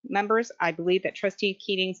members, I believe that Trustee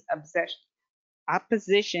Keating's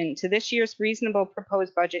opposition to this year's reasonable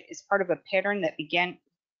proposed budget is part of a pattern that began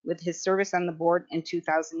with his service on the board in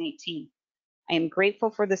 2018. I am grateful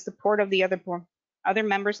for the support of the other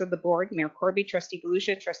members of the board, Mayor Corby, Trustee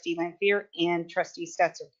Galusha, Trustee Lanphier, and Trustee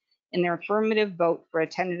Stetser, in their affirmative vote for a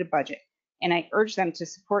tentative budget, and I urge them to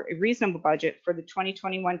support a reasonable budget for the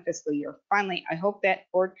 2021 fiscal year. Finally, I hope that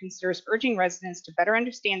board considers urging residents to better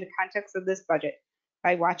understand the context of this budget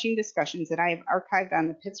by watching discussions that I have archived on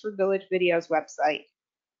the Pittsford Village Videos website,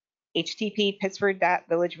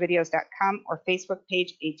 http://pittsford.villagevideos.com, or Facebook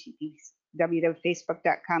page,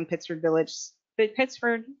 http://www.facebook.com, Pittsford Village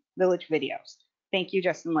Videos. Thank you,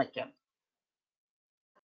 Justin Lightgive.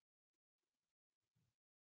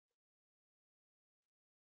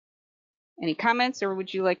 Any comments, or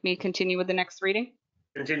would you like me to continue with the next reading?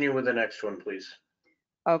 Continue with the next one, please.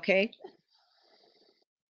 Okay.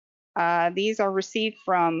 These are received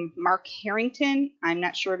from Mark Harrington. I'm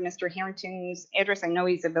not sure of Mr. Harrington's address. I know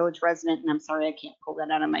he's a village resident, and I'm sorry I can't pull that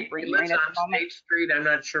out of my brain right at the moment. State Street. I'm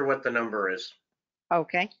not sure what the number is.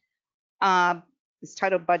 Okay. It's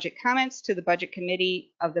titled Budget Comments to the Budget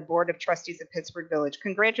Committee of the Board of Trustees of Pittsburgh Village.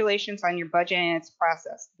 Congratulations on your budget and its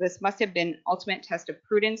process. This must have been an ultimate test of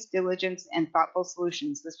prudence, diligence, and thoughtful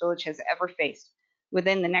solutions this village has ever faced.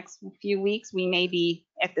 Within the next few weeks, we may be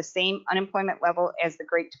at the same unemployment level as the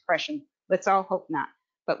Great Depression. Let's all hope not,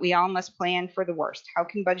 but we all must plan for the worst. How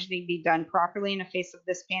can budgeting be done properly in the face of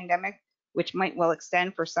this pandemic, which might well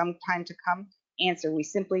extend for some time to come? Answer, we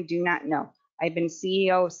simply do not know. I've been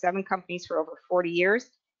CEO of 7 companies for over 40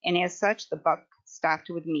 years, and as such, the buck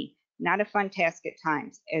stopped with me. Not a fun task at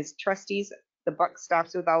times. As trustees, the buck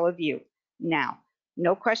stops with all of you. Now,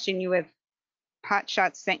 no question you have pot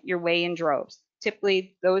shots sent your way in droves.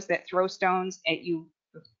 Typically, those that throw stones at you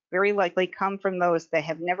very likely come from those that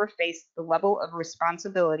have never faced the level of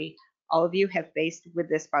responsibility all of you have faced with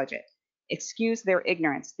this budget. Excuse their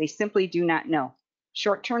ignorance. They simply do not know.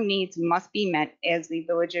 Short-term needs must be met as the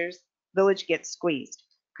village gets squeezed.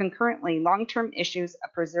 Concurrently, long-term issues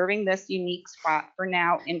of preserving this unique spot for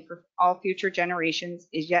now and for all future generations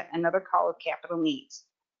is yet another call of capital needs.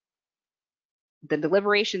 The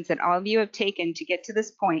deliberations that all of you have taken to get to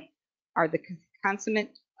this point are the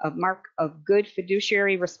consummate mark of good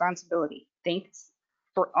fiduciary responsibility. Thanks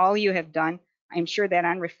for all you have done. I'm sure that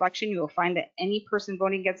on reflection, you will find that any person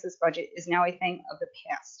voting against this budget is now a thing of the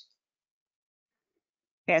past.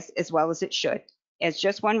 Past as well as it should. As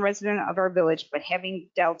just one resident of our village, but having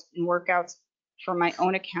dealt in workouts for my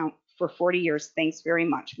own account for 40 years, thanks very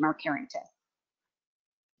much, Mark Harrington.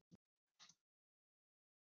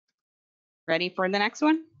 Ready for the next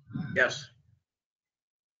one? Yes.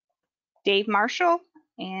 Dave Marshall,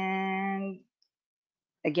 and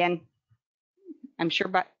again, I'm sure,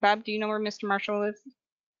 Bob, do you know where Mr. Marshall is?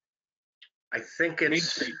 I think Main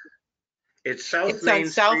it's Street. South It's Main on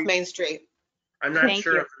South Street. Main Street. I'm not Thank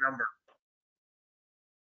sure you. of the number.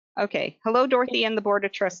 Okay. Hello, Dorothy and the Board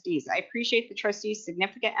of Trustees. I appreciate the trustees'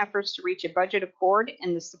 significant efforts to reach a budget accord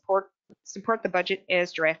and the support the budget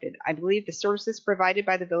as drafted. I believe the services provided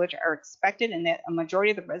by the village are expected and that a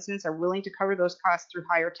majority of the residents are willing to cover those costs through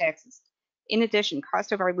higher taxes. In addition,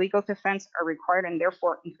 costs of our legal defense are required and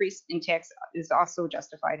therefore increase in tax is also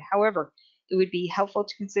justified. However, it would be helpful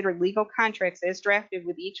to consider legal contracts as drafted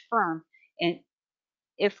with each firm and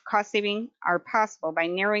if cost saving are possible by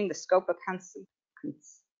narrowing the scope of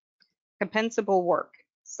compensable work.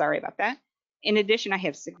 Sorry about that. In addition, I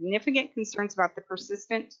have significant concerns about the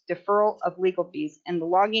persistent deferral of legal fees and the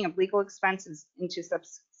logging of legal expenses into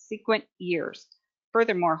subsequent years.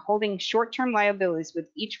 Furthermore, holding short-term liabilities with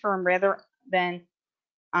each firm rather than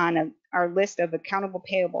on our list of accounts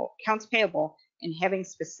payable and having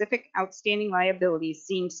specific outstanding liabilities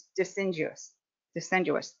seems disingenuous.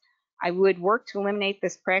 I would work to eliminate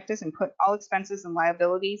this practice and put all expenses and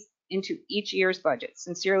liabilities into each year's budget.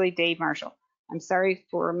 Sincerely, Dave Marshall. I'm sorry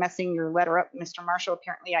for messing your letter up, Mr. Marshall.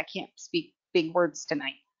 Apparently, I can't speak big words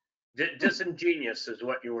tonight. Disingenuous is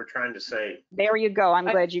what you were trying to say. There you go. I'm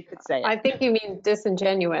glad you could say it. I think you mean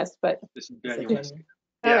disingenuous, but Disingenuous.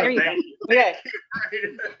 Yeah, There you thank go. you. okay.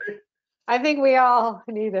 Right. I think we all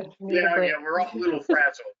need a Yeah, break. we're all a little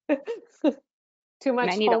frazzled. Too much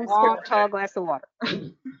And I need a homeschool. long, tall glass of water.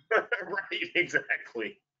 Right,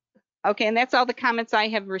 exactly. Okay, and that's all the comments I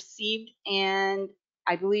have received. And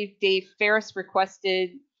I believe Dave Ferris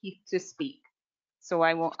requested to speak. So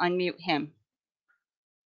I will unmute him.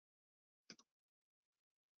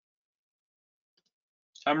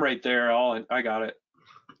 I'm right there. I got it.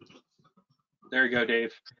 There you go,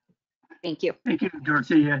 Dave. Thank you. Thank you,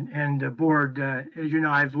 Dorothy, and the board. As you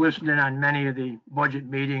know, I've listened in on many of the budget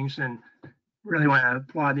meetings and really want to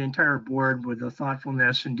applaud the entire board with the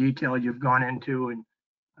thoughtfulness and detail you've gone into and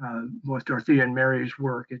both Dorothea and Mary's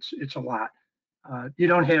work. It's a lot. You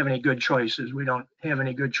don't have any good choices. We don't have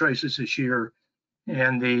any good choices this year.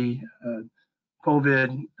 And the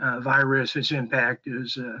COVID virus, its impact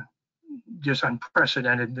is just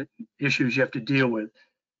unprecedented, the issues you have to deal with.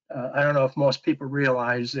 I don't know if most people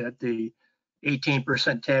realize that the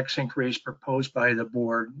 18% tax increase proposed by the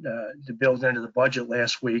board to build into the budget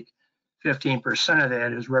last week, 15% of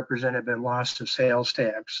that is represented by loss of sales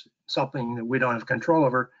tax, something that we don't have control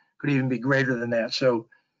over, could even be greater than that. So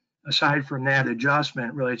aside from that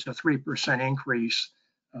adjustment, really it's a 3% increase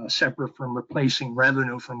separate from replacing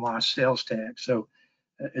revenue from lost sales tax. So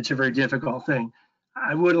it's a very difficult thing.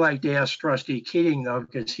 I would like to ask Trustee Keating, though,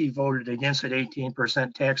 because he voted against that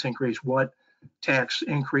 18% tax increase, what tax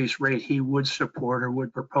increase rate he would support or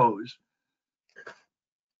would propose.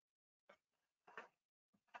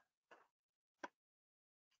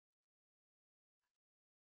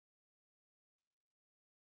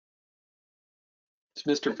 Is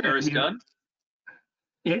Mr. Ferris done?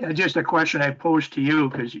 Yeah, just a question I posed to you,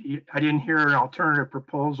 because I didn't hear an alternative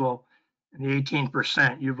proposal. And the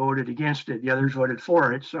 18%, you voted against it. The others voted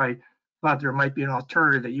for it. So I thought there might be an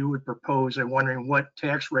alternative that you would propose. I'm wondering what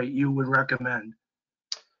tax rate you would recommend.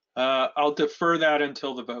 I'll defer that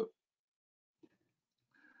until the vote.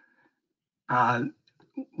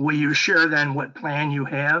 Will you share then what plan you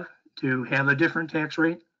have to have a different tax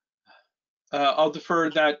rate? I'll defer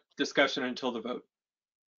that discussion until the vote.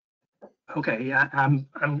 Okay, yeah, I'm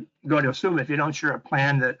going to assume if you don't share a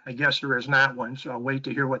plan that I guess there is not one, so I'll wait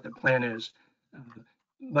to hear what the plan is.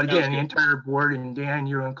 But Sounds again, the good. entire board, and Dan,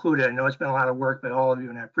 you're included. I know it's been a lot of work, but all of you,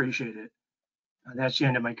 and I appreciate it. That's the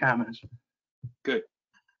end of my comments. Good.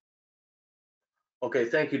 Okay,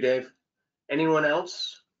 thank you, Dave. Anyone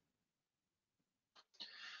else?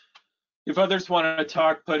 If others want to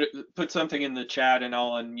talk, put something in the chat and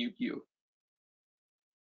I'll unmute you.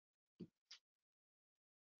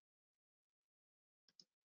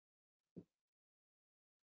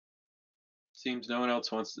 Seems no one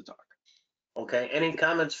else wants to talk. Okay, any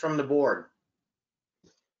comments from the board?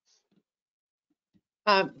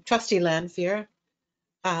 Trustee Lanfear,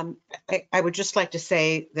 I would just like to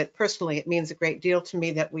say that personally, it means a great deal to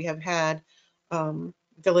me that we have had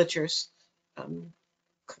villagers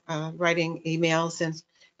writing emails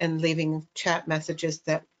and leaving chat messages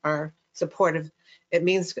that are supportive. It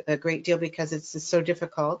means a great deal because it's just so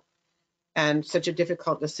difficult and such a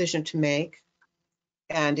difficult decision to make.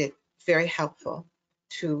 And it's very helpful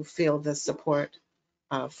to feel the support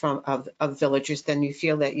of villagers. Then you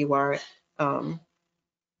feel that you are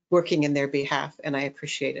working in their behalf, and I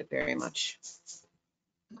appreciate it very much.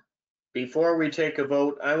 Before we take a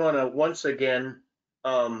vote, I want to once again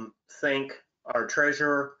thank our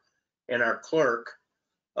treasurer and our clerk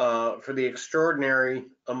for the extraordinary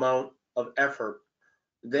amount of effort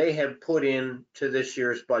they have put into this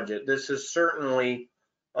year's budget. This is certainly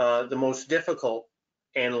the most difficult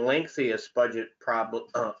and lengthiest budget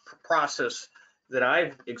process that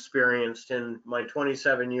I've experienced in my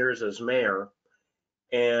 27 years as mayor.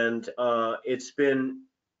 And it's been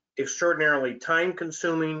extraordinarily time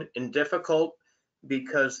consuming and difficult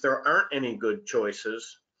because there aren't any good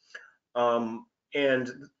choices. And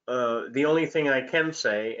the only thing I can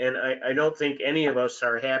say, and I don't think any of us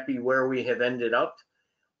are happy where we have ended up.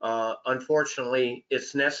 Unfortunately,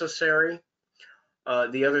 it's necessary.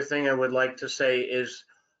 The other thing I would like to say is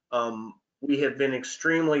we have been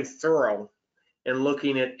extremely thorough in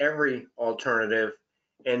looking at every alternative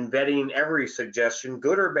and vetting every suggestion,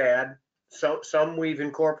 good or bad. So some we've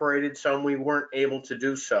incorporated, some we weren't able to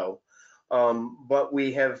do so. But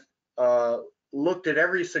we have looked at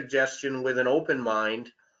every suggestion with an open mind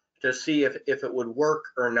to see if it would work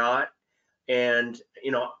or not. And,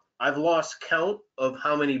 you know, I've lost count of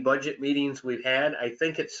how many budget meetings we've had. I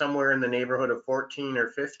think it's somewhere in the neighborhood of 14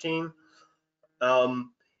 or 15.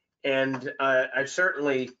 And I've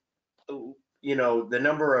certainly, you know, the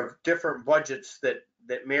number of different budgets that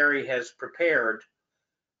Mary has prepared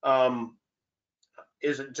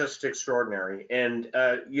is just extraordinary. And,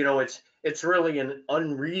 you know, it's really an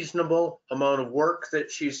unreasonable amount of work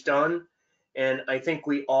that she's done. And I think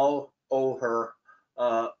we all owe her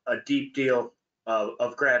a deep deal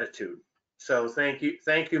of gratitude. So thank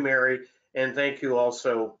you, Mary, and thank you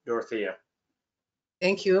also, Dorothea.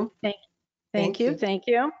 Thank you. Thank you.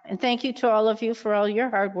 And thank you to all of you for all your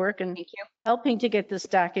hard work and Thank you. helping to get this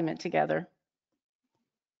document together.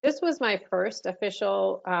 This was my first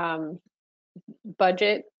official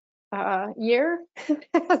budget year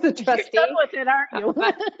as a trustee. You're done with it, aren't you?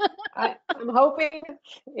 I'm hoping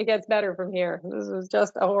it gets better from here. This was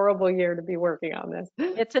just a horrible year to be working on this.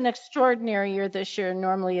 It's an extraordinary year this year.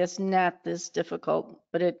 Normally it's not this difficult,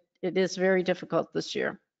 but it is very difficult this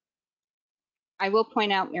year. I will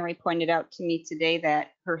point out, Mary pointed out to me today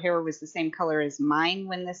that her hair was the same color as mine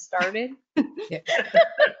when this started.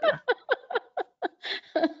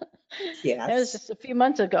 That was just a few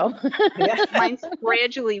months ago. Mine's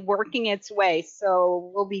gradually working its way,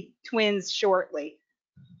 so we'll be twins shortly.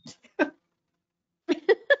 But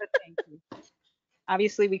thank you.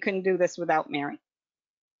 Obviously, we couldn't do this without Mary.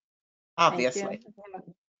 Obviously.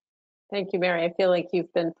 Thank you, Mary. I feel like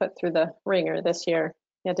you've been put through the ringer this year.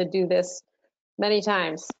 You had to do this many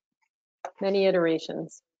times, many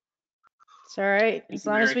iterations. It's all right. As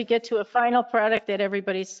long as we get to a final product that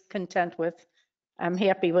everybody's content with, I'm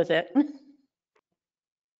happy with it.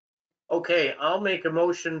 Okay, I'll make a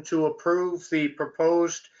motion to approve the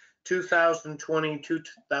proposed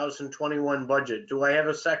 2020-2021 budget. Do I have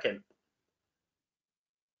a second?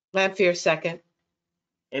 Lanfear, second.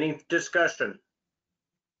 Any discussion?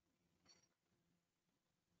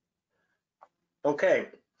 Okay,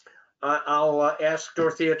 I'll ask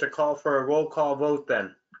Dorothea to call for a roll call vote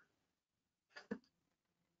then.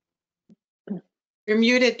 You're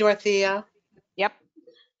muted, Dorothea. Yep.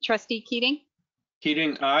 Trustee Keating,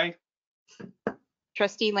 Keating, aye.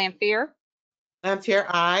 trustee Lampier, Lampier,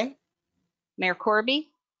 aye. Mayor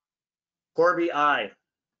Corby, Corby, aye.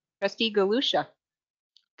 trustee Galusha,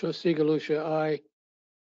 Trustee Galusha, aye.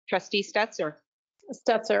 trustee Stetser.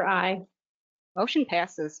 Stetser, aye. Motion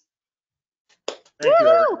passes. Thank you,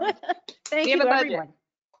 Woo! everyone. Thank We have you, a budget. everyone.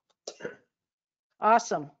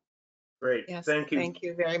 Awesome. Great, Yes, thank you. Thank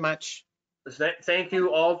you very much. Thank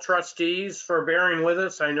you all trustees for bearing with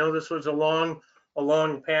us. I know this was a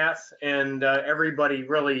long path and everybody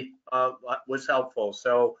really was helpful.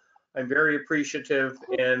 So I'm very appreciative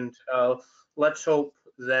and let's hope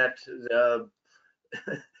that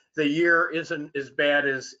the year isn't as bad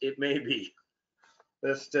as it may be.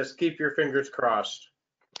 Let's just keep your fingers crossed.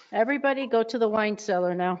 Everybody go to the wine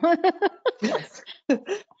cellar now.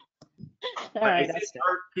 All I right. think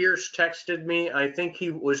Art Pierce texted me. I think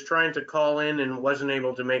he was trying to call in and wasn't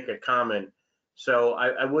able to make a comment. So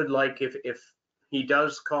I would like, if he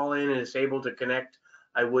does call in and is able to connect,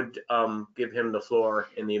 I would give him the floor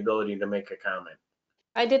and the ability to make a comment.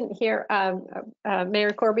 I didn't hear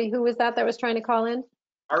Mayor Corby. Who was that was trying to call in?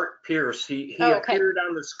 Art Pierce, he Oh, okay. appeared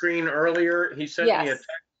on the screen earlier. He sent me a Yes. text.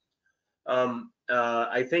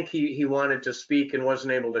 I think he wanted to speak and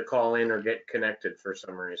wasn't able to call in or get connected for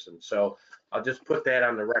some reason. So I'll just put that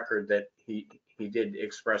on the record that he did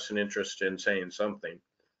express an interest in saying something.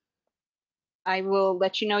 I will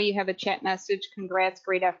let you know you have a chat message. Congrats,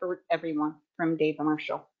 great effort, everyone, from Dave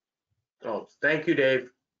Marshall. Oh, thank you, Dave.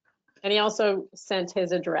 And he also sent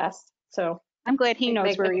his address. So I'm glad he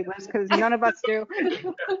knows where he lives because none of us do.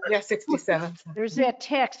 Yeah, 67. There's that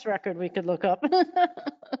tax record we could look up.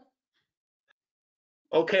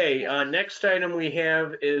 Okay, next item we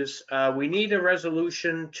have is we need a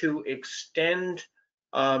resolution to extend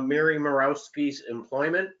Mary Morawski's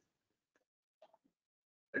employment.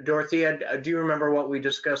 Dorothea, do you remember what we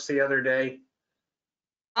discussed the other day?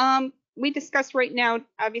 We discussed right now,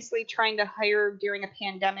 obviously trying to hire during a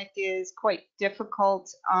pandemic is quite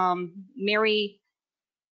difficult. Mary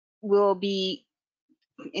will be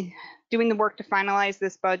doing the work to finalize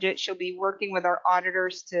this budget. She'll be working with our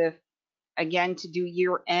auditors to do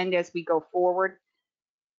year end as we go forward.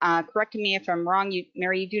 Correct me if I'm wrong,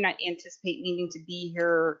 Mary, you do not anticipate needing to be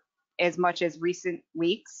here as much as recent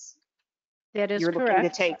weeks. That is You're correct. looking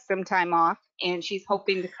to take some time off, and she's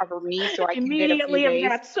hoping to cover me so I can get a few Immediately, if days.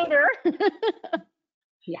 not sooner.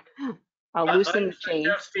 Yeah, I'll loosen I'm the chain.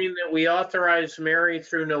 suggesting that we authorize Mary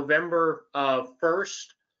through November 1st.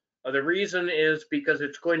 The reason is because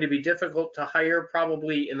it's going to be difficult to hire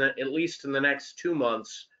probably at least in the next 2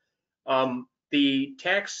 months. The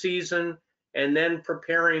tax season and then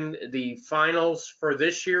preparing the finals for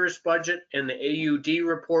this year's budget and the AUD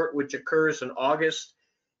report, which occurs in August,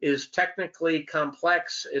 is technically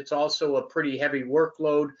complex. It's also a pretty heavy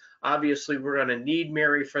workload. Obviously, we're going to need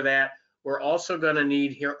Mary for that. We're also going to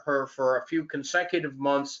need her for a few consecutive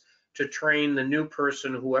months to train the new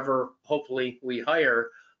person, whoever hopefully we hire,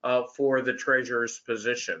 for the treasurer's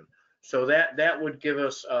position. So that would give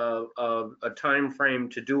us a time frame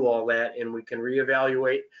to do all that, and we can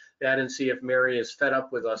reevaluate that and see if Mary is fed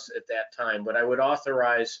up with us at that time. But I would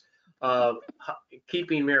authorize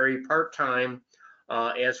keeping Mary part-time,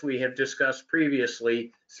 as we have discussed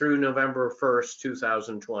previously, through November 1st,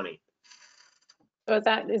 2020. So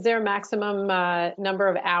is there a maximum number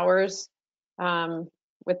of hours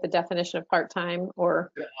with the definition of part-time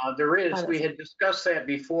or? There is. We had discussed that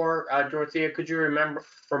before. Dorothea, could you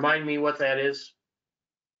remind me what that is?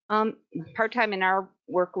 Part-time in our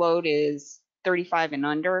workload is 35 and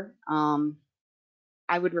under.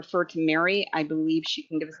 I would refer to Mary. I believe she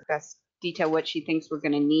can give us the best detail what she thinks we're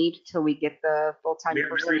going to need till we get the full-time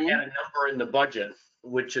person Mary in. had a number in the budget,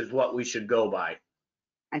 which is what we should go by.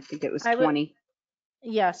 I think it was I would- 20.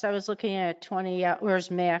 Yes, I was looking at 20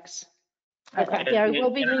 hours max. Okay. Yeah, we'll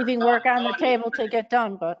be leaving work on the table to get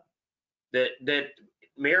done, but That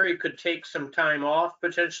Mary could take some time off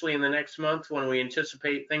potentially in the next month when we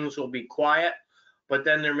anticipate things will be quiet, but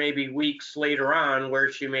then there may be weeks later on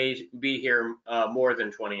where she may be here more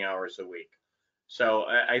than 20 hours a week. So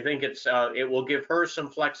I think it will give her some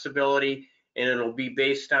flexibility, and it'll be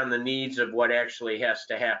based on the needs of what actually has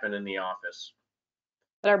to happen in the office.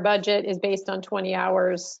 But our budget is based on 20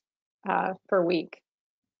 hours per week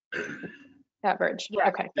average. Yeah.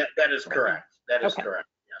 Okay. That is correct. That is Okay. correct.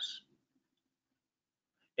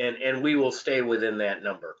 Yes. And we will stay within that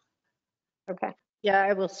number. Okay. yeah,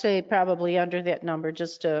 I will say probably under that number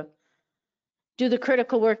just to do the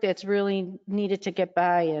critical work that's really needed to get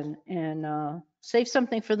by and save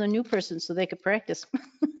something for the new person so they could practice.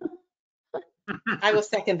 I will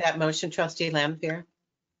second that motion, trustee Lampier.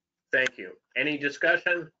 Thank you. Any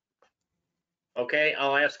discussion? Okay,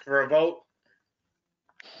 I'll ask for a vote.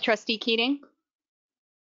 Trustee Keating,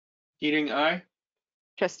 Keating, aye.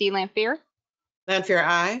 trustee Lampier, Lampier,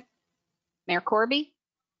 aye. Mayor Corby,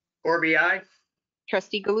 Corby, aye.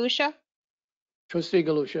 trustee Galusha, Trustee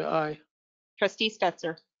Galusha, aye. trustee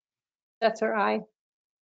Stetser. That's her eye.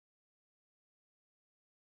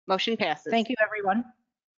 Motion passes. Thank you, everyone.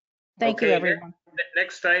 Thank you, Okay, everyone.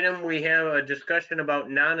 Next item, we have a discussion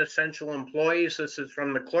about non-essential employees. This is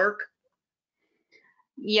from the clerk.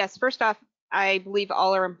 Yes, first off, I believe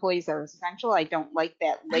all our employees are essential. I don't like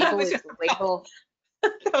that label. was It's a label.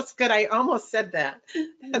 That's good. I almost said that.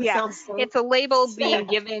 That Yeah, sounds so it's a label being sad.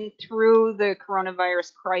 given through the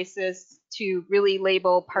coronavirus crisis to really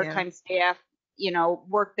label part-time staff,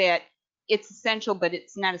 work that it's essential, but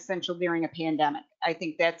it's not essential during a pandemic. I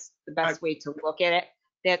think that's the best way to look at it.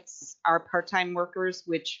 That's our part-time workers,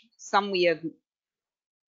 which some we have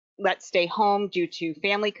let stay home due to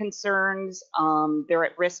family concerns. They're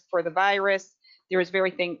at risk for the virus. There was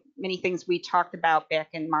many things we talked about back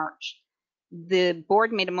in March. The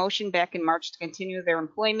board made a motion back in March to continue their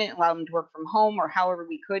employment, allow them to work from home or however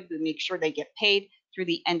we could to make sure they get paid through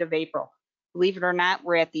the end of April. Believe it or not,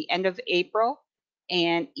 we're at the end of April.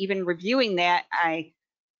 And even reviewing that, I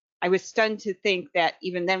was stunned to think that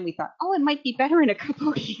even then we thought, oh, it might be better in a couple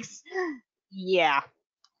of weeks. Yeah.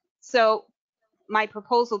 So my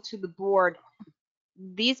proposal to the board,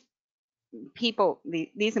 these people,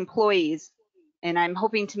 these employees, and I'm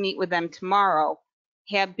hoping to meet with them tomorrow,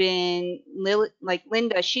 have been, like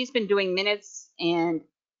Linda, she's been doing minutes, and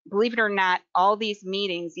believe it or not, all these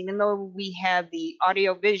meetings, even though we have the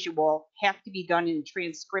audio visual, have to be done in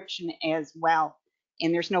transcription as well.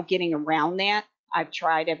 And there's no getting around that. I've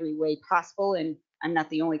tried every way possible, and I'm not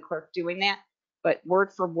the only clerk doing that, but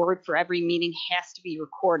word for every meeting has to be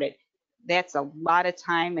recorded. That's a lot of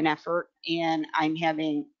time and effort, and I'm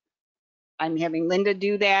having Linda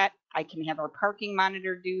do that. I can have our parking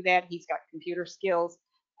monitor do that. He's got computer skills,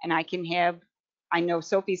 and I know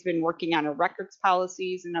Sophie's been working on her records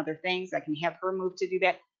policies and other things. I can have her move to do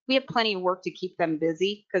that. We have plenty of work to keep them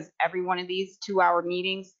busy because every one of these 2-hour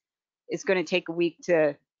meetings is going to take a week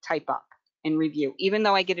to type up and review. Even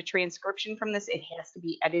though I get a transcription from this, it has to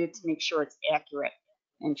be edited to make sure it's accurate.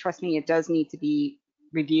 And trust me, it does need to be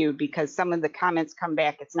reviewed because some of the comments come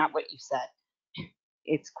back, it's not what you said.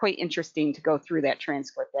 It's quite interesting to go through that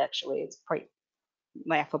transcript, actually. It's quite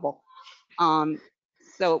laughable.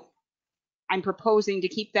 So I'm proposing to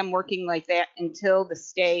keep them working like that until the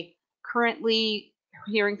stay. Currently,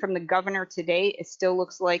 hearing from the governor today, it still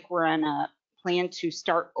looks like we're on a plan to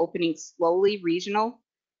start opening slowly regional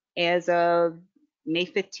as of May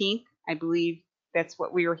 15th. I believe that's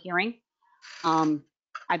what we were hearing.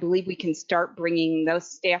 I believe we can start bringing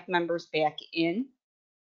those staff members back in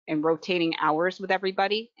and rotating hours with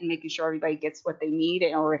everybody and making sure everybody gets what they need,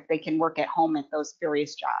 or if they can work at home at those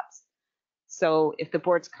various jobs. So if the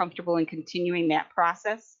board's comfortable in continuing that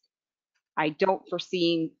process, I don't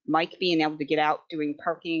foresee Mike being able to get out doing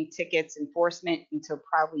parking tickets enforcement until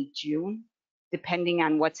probably June, depending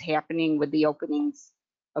on what's happening with the openings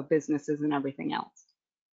of businesses and everything else.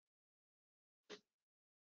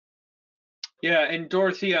 Yeah, and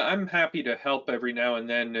Dorothea, I'm happy to help every now and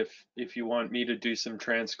then if you want me to do some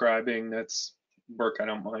transcribing. That's work I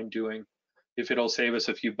don't mind doing. If it'll save us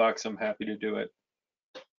a few bucks, I'm happy to do it.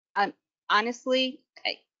 Honestly,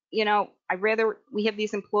 I'd rather we have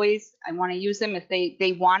these employees. I want to use them if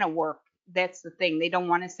they want to work. That's the thing. They don't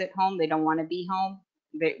want to sit home. They don't want to be home.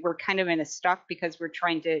 We're kind of in a stuck because we're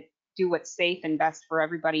trying to do what's safe and best for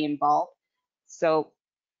everybody involved. So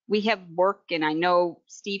we have work, and I know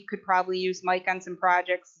Steve could probably use Mike on some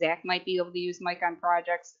projects. Zach might be able to use Mike on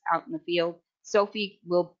projects out in the field. Sophie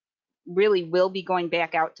will be going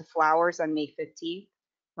back out to flowers on May 15th.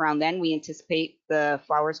 Around then, we anticipate the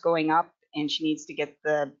flowers going up, and she needs to get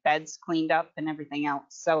the beds cleaned up and everything else.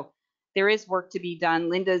 So there is work to be done.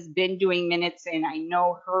 Linda's been doing minutes, and I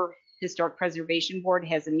know her Historic Preservation Board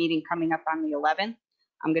has a meeting coming up on the 11th.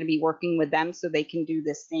 I'm going to be working with them so they can do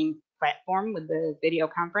the same platform with the video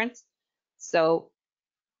conference. So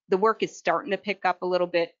the work is starting to pick up a little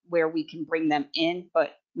bit where we can bring them in,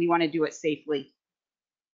 but we want to do it safely.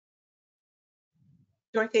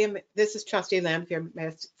 Dorothea, this is Trustee Lampier.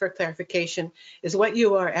 For clarification, is what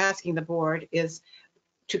you are asking the board is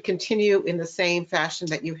to continue in the same fashion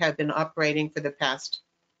that you have been operating for the past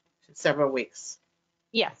several weeks?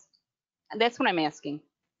 Yes, that's what I'm asking,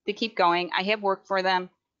 to keep going. I have work for them.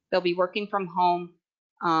 They'll be working from home.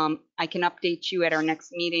 I can update you at our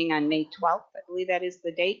next meeting on May 12th. I believe that is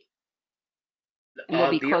the date. And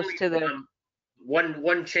we'll be The close only, to the,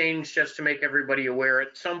 one change, just to make everybody aware,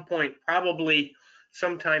 at some point, probably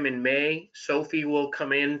sometime in May, Sophie will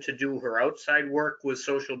come in to do her outside work with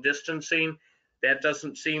social distancing. That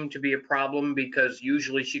doesn't seem to be a problem because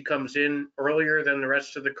usually she comes in earlier than the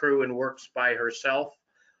rest of the crew and works by herself.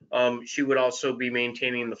 She would also be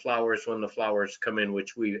maintaining the flowers when the flowers come in,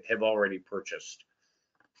 which we have already purchased.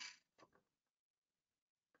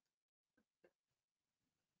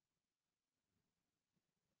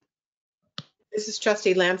 This is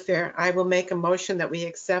Trustee Lampier. I will make a motion that we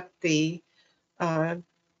accept the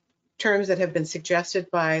terms that have been suggested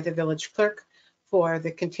by the village clerk for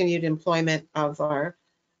the continued employment of our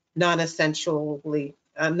non-essential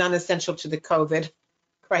to the COVID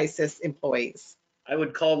crisis employees. I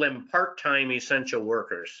would call them part-time essential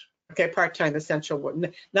workers. Okay, part-time essential work,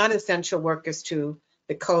 non-essential workers to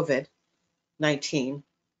the COVID-19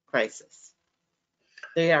 crisis.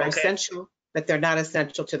 They are Okay. essential, but they're not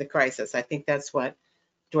essential to the crisis. I think that's what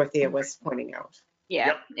Dorothea was pointing out. yeah,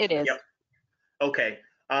 Yep, it is. yep. Okay,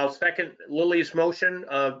 I'll second Lily's motion.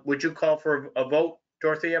 Would you call for a vote,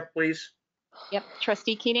 Dorothea, please? Yep.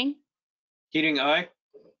 Trustee Keating, Keating, aye.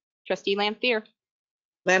 Trustee Lampier,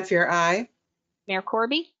 Lampier, aye. Mayor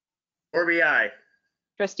Corby, Corby, aye.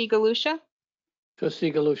 Trustee Galusha,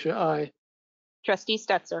 Trustee Galusha, aye. Trustee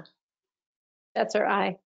Stetser. Stetser,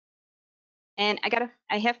 aye. And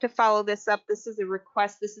I have to follow this up. This is a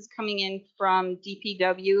request. This is coming in from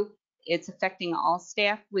DPW. It's affecting all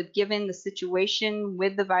staff given the situation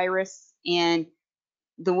with the virus and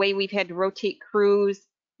the way we've had to rotate crews.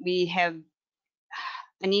 We have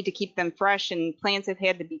a need to keep them fresh and plans have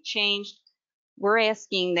had to be changed. We're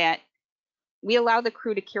asking that we allow the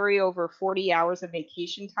crew to carry over 40 hours of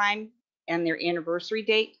vacation time and their anniversary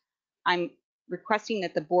date. I'm requesting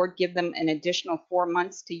that the board give them an additional 4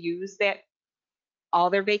 months to use all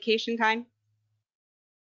their vacation time.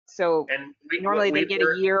 So And normally they get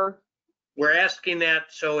a year. We're asking that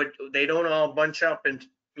so they don't all bunch up and,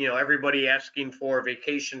 everybody asking for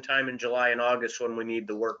vacation time in July and August when we need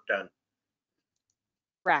the work done.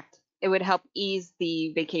 Correct. It would help ease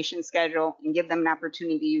the vacation schedule and give them an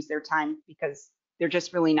opportunity to use their time because they're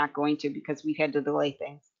just really not going to because we've had to delay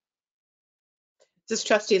things. This is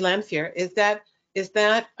Trustee Lampier.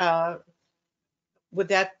 Would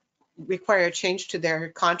that require a change to their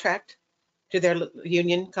contract, to their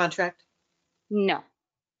union contract? No.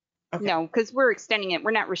 Okay. No, because we're extending it.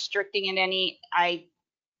 We're not restricting it any.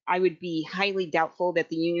 I would be highly doubtful that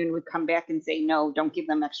the union would come back and say, no, don't give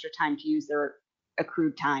them extra time to use their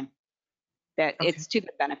accrued time. That Okay. It's to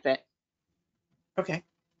the benefit. Okay.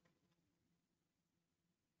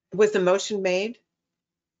 Was the motion made?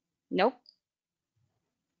 Nope.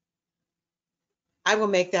 I will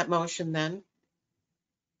make that motion then.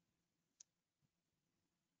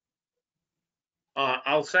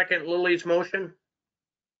 I'll second Lily's motion.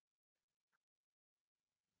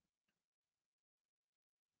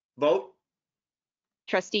 Vote.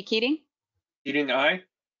 Trustee Keating, Keating, aye.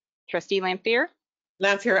 Trustee Lampier,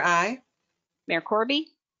 Lampier, aye. Mayor Corby,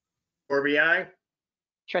 Corby, aye.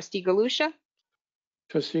 Trustee Galusha,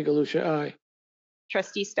 Trustee Galusha, aye.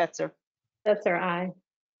 Trustee Stetser. Stetser, aye.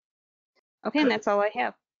 Okay, and that's all I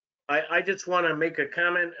have. I just want to make a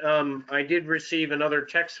comment. I did receive another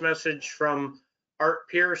text message from Art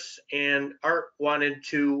Pierce, and Art wanted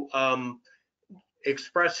to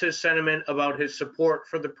express his sentiment about his support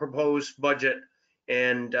for the proposed budget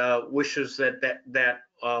and wishes that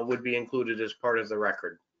would be included as part of the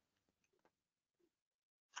record.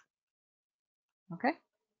 Okay.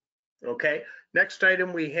 Okay, next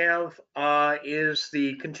item we have is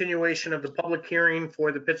the continuation of the public hearing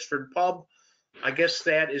for the Pittsford Pub. I guess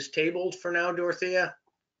that is tabled for now, Dorothea?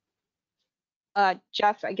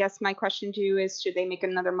 Jeff, I guess my question to you is, should they make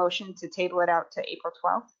another motion to table it out to April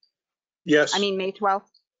 12th? Yes, I mean, May 12th?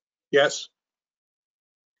 yes.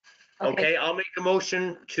 Okay, I'll make a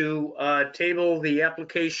motion to table the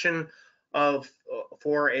application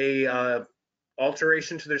for a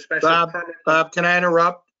alteration to their special permit. Bob, can I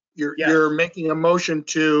interrupt? Yes. You're making a motion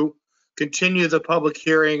to continue the public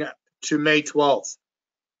hearing to May 12th.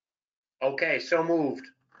 Okay, so moved.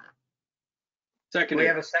 Do we Seconded.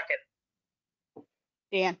 have a second?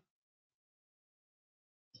 Dan.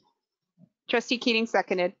 Trustee Keating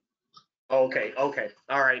seconded. Okay,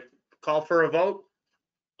 all right. Call for a vote?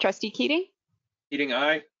 Trustee Keating, Keating,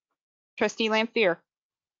 aye. Trustee Lampier,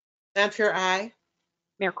 Lampier, aye.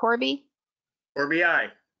 Mayor Corby, Corby, aye.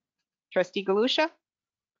 Trustee Galusha,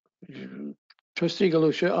 Trustee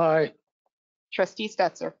Galusha, aye. Trustee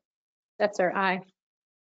Stetser. Stetser, aye.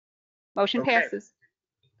 Motion Okay. passes.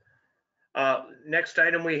 Next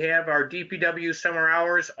item we have our DPW summer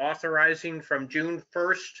hours authorizing from June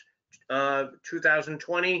 1st,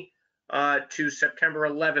 2020 to September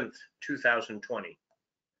 11th, 2020.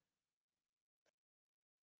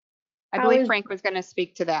 I How believe is- Frank was going to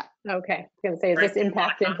speak to that. Okay, I was gonna say, is Frank, this you wanna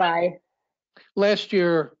impacted comment? by, Last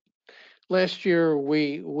year,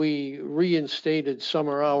 we reinstated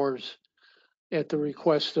summer hours at the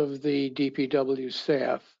request of the DPW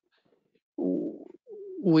staff.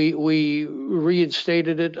 We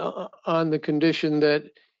reinstated it on the condition that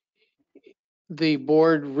the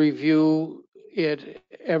board review it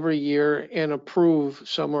every year and approve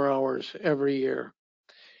summer hours every year.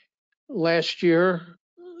 Last year,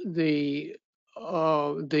 the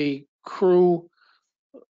crew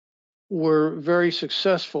were very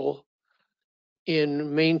successful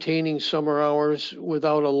in maintaining summer hours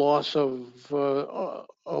without a loss of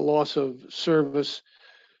service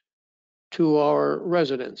to our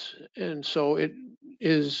residents. And so it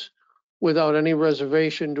is, without any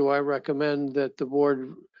reservation, do I recommend that the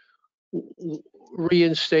board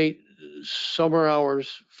reinstate summer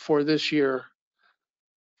hours for this year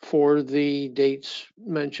for the dates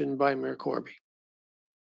mentioned by Mayor Corby.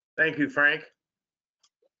 Thank you, Frank.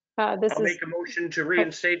 this I'll is, make a motion to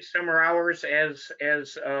reinstate summer hours as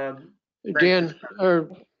Dan, or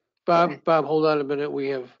Bob, hold on a minute. We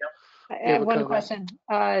have, I you have have a one comment.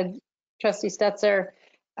 question. Trustee Stetser,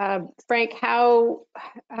 Frank, how,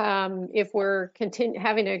 if we're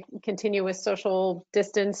having to continue with social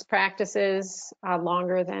distance practices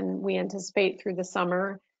longer than we anticipate through the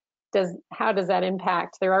summer, how does that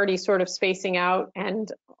impact? They're already sort of spacing out and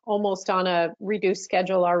almost on a reduced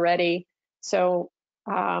schedule already. So,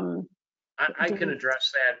 I can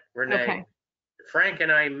address that, Renee. okay, Frank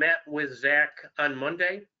and I met with Zach on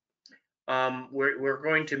Monday. We're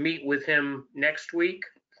going to meet with him next week.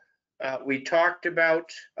 We talked about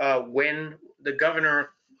when the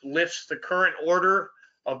governor lifts the current order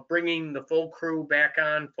of bringing the full crew back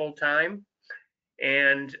on full time.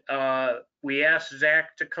 And we asked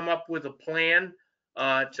Zach to come up with a plan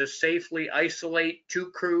to safely isolate 2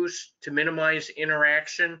 crews to minimize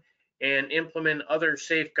interaction and implement other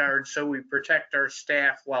safeguards so we protect our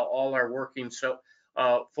staff while all are working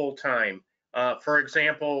full time. For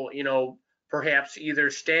example, perhaps either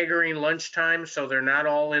staggering lunchtime so they're not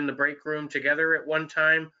all in the break room together at one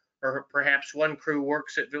time, or perhaps one crew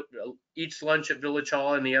works eats lunch at Village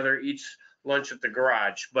Hall and the other eats lunch at the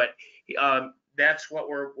garage. But that's what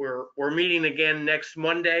we're meeting again next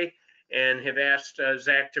Monday, and have asked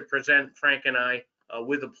Zach to present Frank and I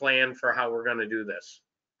with a plan for how we're going to do this.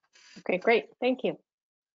 okay, great, thank you.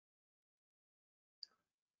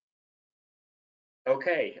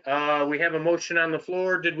 Okay, we have a motion on the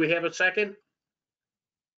floor. Did we have a second?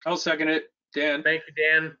 I'll second it. Dan? Thank you,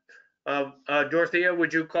 Dan. Dorothea,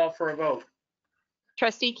 would you call for a vote?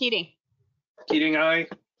 Trustee Keating, Keating, aye.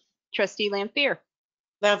 Trustee Lampier,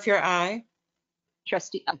 Lampier, aye.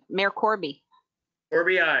 Trustee Mayor Corby,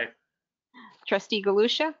 Corby, aye. Trustee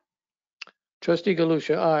Galusha, Trustee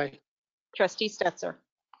Galusha, aye. Trustee Stetser.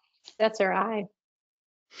 Stetser, aye.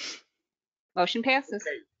 Motion passes.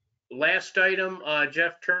 Okay. Last item,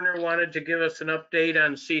 Jeff Turner wanted to give us an update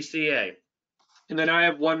on CCA. And then I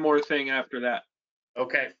have one more thing after that.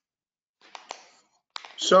 Okay.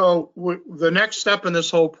 So the next step in this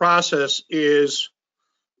whole process is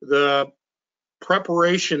the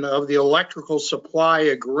preparation of the electrical supply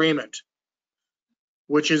agreement,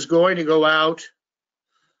 which is going to go out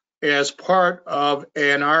as part of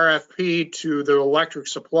an RFP to the electric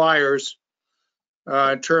suppliers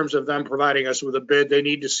in terms of them providing us with a bid. They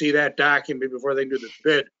need to see that document before they do the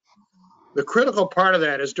bid. The critical part of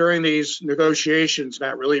that is during these negotiations,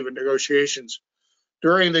 not really even negotiations,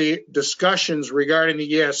 during the discussions regarding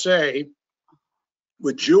the ESA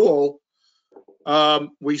with Jewel,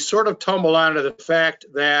 we sort of tumble onto the fact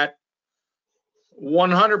that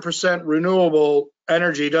 100% renewable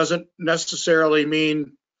energy doesn't necessarily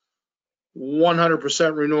mean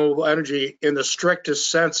 100% renewable energy in the strictest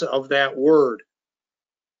sense of that word.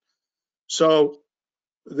 So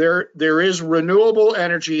there is renewable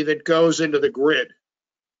energy that goes into the grid.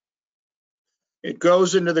 It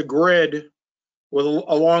goes into the grid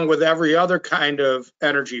along with every other kind of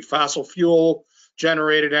energy, fossil fuel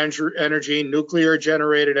generated energy, nuclear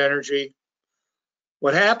generated energy.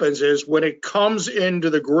 What happens is when it comes into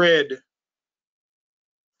the grid,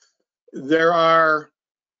 there are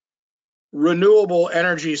renewable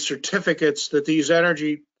energy certificates that these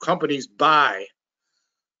energy companies buy.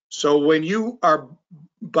 So when you are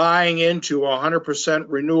buying into a 100%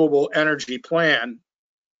 renewable energy plan,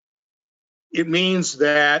 it means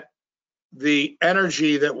that the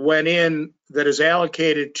energy that went in that is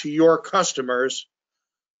allocated to your customers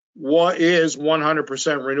is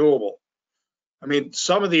 100% renewable. I mean,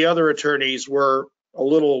 some of the other attorneys were a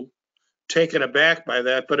little taken aback by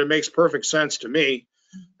that, but it makes perfect sense to me.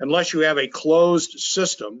 Unless you have a closed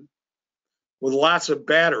system with lots of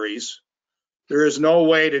batteries, there is no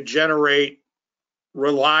way to generate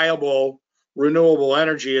reliable, renewable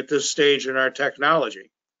energy at this stage in our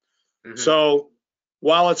technology. So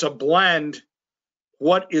while it's a blend,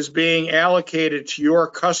 what is being allocated to your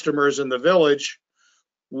customers in the village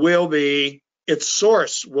will be, its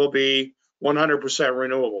source will be 100%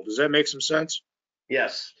 renewable. Does that make some sense?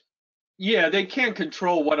 Yes. Yeah, they can't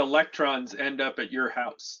control what electrons end up at your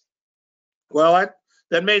house. Well,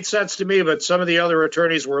 that made sense to me, but some of the other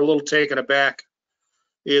attorneys were a little taken aback.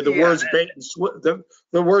 Yeah, the words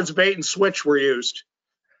bait and switch were used.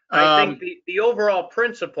 I think the overall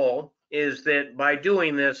principle is that by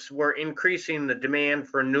doing this, we're increasing the demand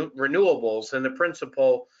for renewables, and the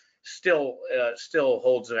principle still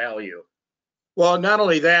holds value. Well, not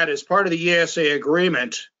only that, as part of the ESA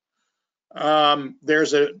agreement,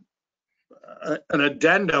 there's an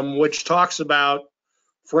addendum which talks about,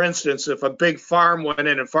 for instance, if a big farm went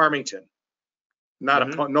in Farmington,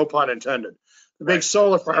 no pun intended, the big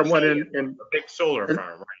solar farm went in a big solar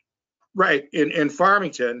farm, right, in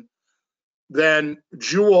Farmington, then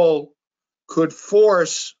Juul could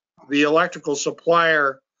force the electrical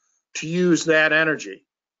supplier to use that energy.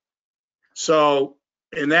 So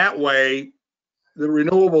in that way, the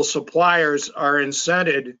renewable suppliers are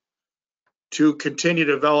incented to continue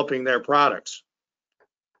developing their products.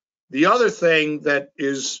 The other thing that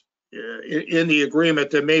is in the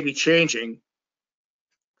agreement that may be changing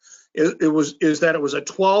is that it was a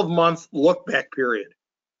 12-month look-back period,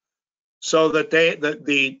 so that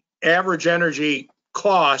the average energy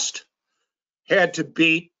cost had to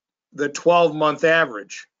beat the 12-month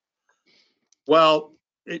average. Well,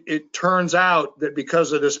 it turns out that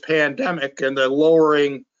because of this pandemic and the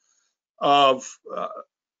lowering of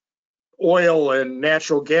oil and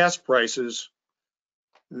natural gas prices,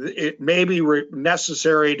 it may be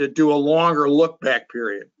necessary to do a longer look back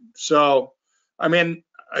period. So, I mean,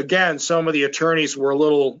 again, some of the attorneys were a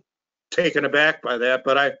little taken aback by that,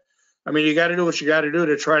 but I mean, you got to do what you got to do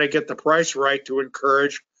to try to get the price right to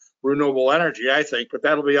encourage renewable energy, I think, but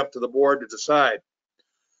that'll be up to the board to decide.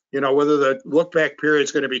 You know, whether the look back period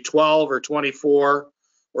is going to be 12 or 24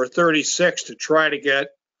 or 36 to try to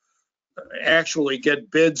actually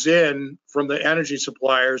get bids in from the energy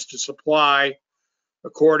suppliers to supply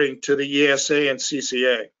according to the ESA and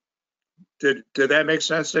CCA. Did that make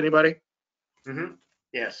sense to anybody?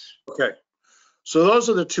 Yes. Okay. So those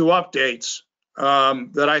are the two updates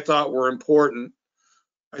that I thought were important.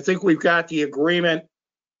 I think we've got the agreement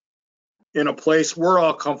in a place we're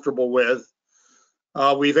all comfortable with.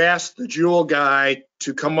 We've asked the Juul guy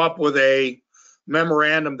to come up with a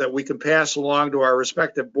memorandum that we can pass along to our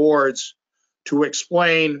respective boards to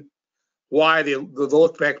explain why the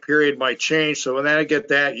look back period might change. So when I get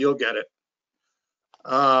that, you'll get it.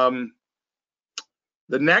 The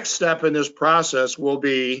next step in this process will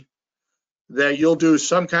be that you'll do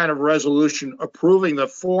some kind of resolution approving the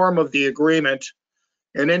form of the agreement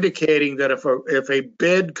and indicating that if a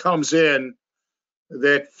bid comes in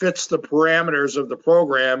that fits the parameters of the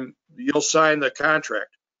program, you'll sign the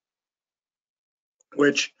contract,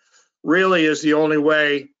 which really is the only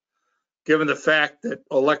way, given the fact that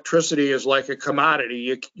electricity is like a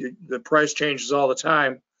commodity, the price changes all the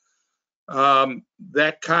time.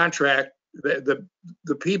 That contract, the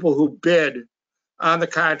people who bid on the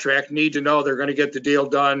contract need to know they're going to get the deal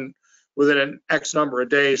done within an X number of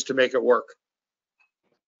days to make it work.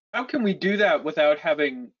 How can we do that without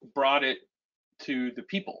having brought it to the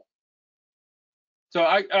people? So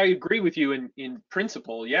I agree with you in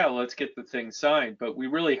principle. Yeah, let's get the thing signed, but we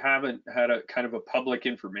really haven't had a kind of a public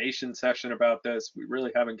information session about this. We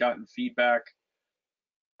really haven't gotten feedback.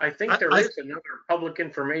 I think there is another public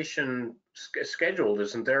information scheduled,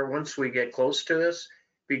 isn't there, once we get close to this?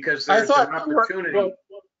 Because there's an opportunity.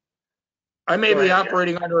 I may be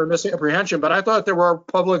operating under a misapprehension, but I thought there were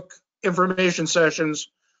public information sessions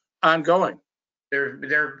ongoing.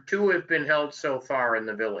 There two have been held so far in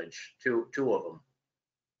the village, two of them.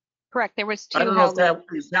 Correct. There was two. I don't know if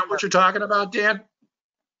is that what you're talking about, Dan?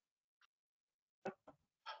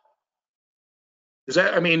 Is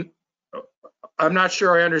that, I mean, I'm not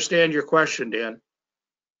sure I understand your question, Dan.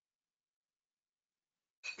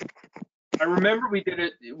 I remember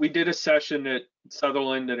we did a session at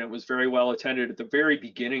Sutherland, and it was very well attended at the very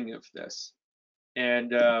beginning of this.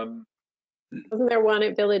 And wasn't there one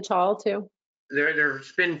at Village Hall too?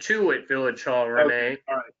 There's been two at Village Hall, Renee. Okay,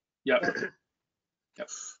 all right. Yep.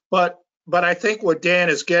 But I think what Dan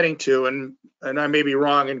is getting to, and I may be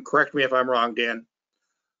wrong, and correct me if I'm wrong, Dan,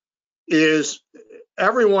 is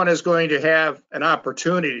everyone is going to have an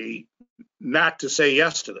opportunity not to say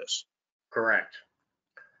yes to this. Correct.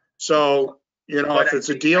 So, you know, But if I it's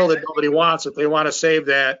a think- deal that nobody wants, if they want to save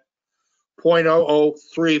that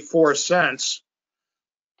 0.0034 cents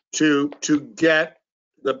to get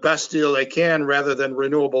the best deal they can rather than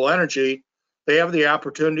renewable energy, they have the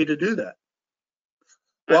opportunity to do that.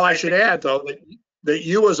 Well, I should add, though, that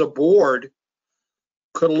you as a board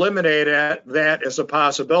could eliminate that as a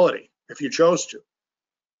possibility if you chose to.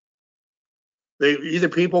 Either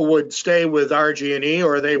people would stay with RG&E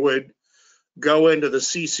or they would go into the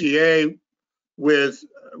CCA with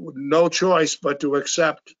no choice but to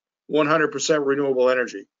accept 100% renewable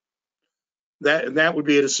energy. That would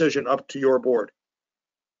be a decision up to your board.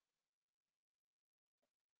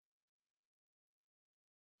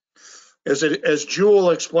 As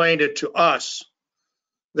Jewel explained it to us,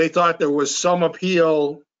 they thought there was some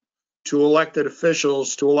appeal to elected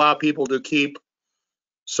officials to allow people to keep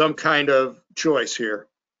some kind of choice here.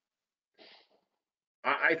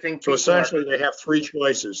 I think So people are- essentially, they have three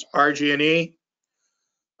choices: RG&E,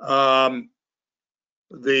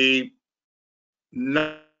 the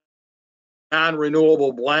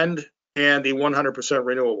non-renewable blend, and the 100%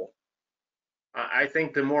 renewable. I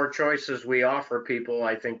think the more choices we offer people,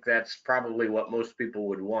 I think that's probably what most people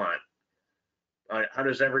would want. How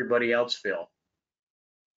does everybody else feel?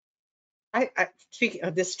 I speaking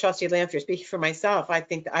of this, Trustee Lanfear, speaking for myself, I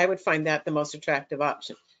think that I would find that the most attractive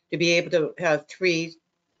option, to be able to have three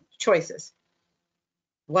choices,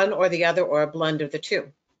 one or the other, or a blend of the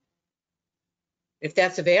two. If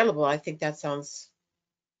that's available, I think that sounds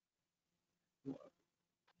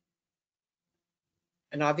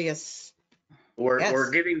an obvious. We're Yes.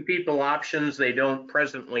 giving people options they don't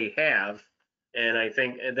presently have, and I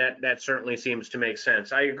think that certainly seems to make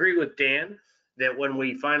sense. I agree with Dan that when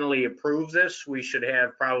we finally approve this, we should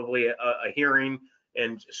have probably a hearing,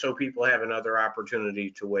 and so people have another opportunity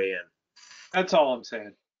to weigh in. That's all I'm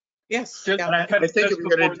saying. Yes. Just, yeah. I think if just you're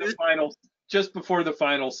gonna before the final, just before the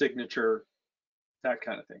final signature, that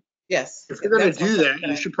kind of thing. Yes. If you're going to do that,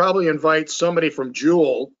 you should probably invite somebody from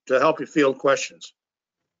Jewel to help you field questions.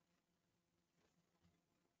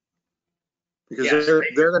 Because Yes.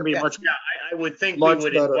 they're going to be Yeah. much, Yeah, I would think we Much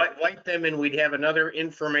would better. invite them, and we'd have another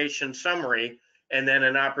information summary, and then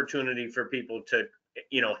an opportunity for people to,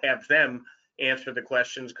 have them answer the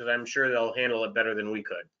questions, because I'm sure they'll handle it better than we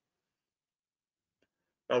could.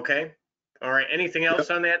 Okay? All right. Anything else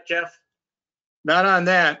on that, Jeff? not on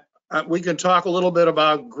that. We can talk a little bit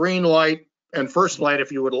about green light and first light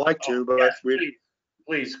if you would like to, but Yes, we,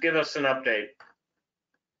 please give us an update.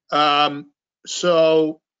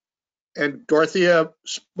 so, and Dorothea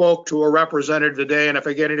spoke to a representative today, and if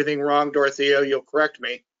I get anything wrong, Dorothea, you'll correct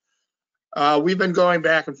me. We've been going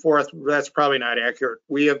back and forth. That's probably not accurate.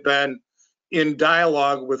 We have been in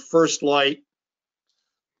dialogue with First Light.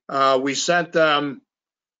 We sent them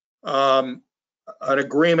an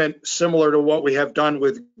agreement similar to what we have done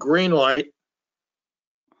with Green Light.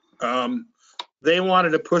 They wanted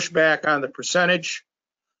to push back on the percentage.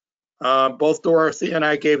 Both Dorothy and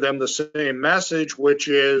I gave them the same message, which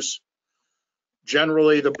is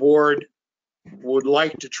generally the board would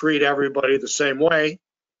like to treat everybody the same way.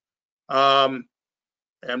 And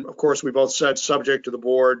of course, we both said subject to the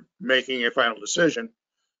board making a final decision.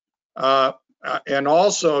 And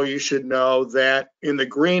also, you should know that in the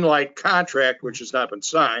green light contract, which has not been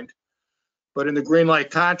signed, but in the green light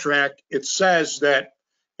contract, it says that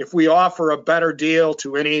if we offer a better deal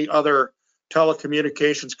to any other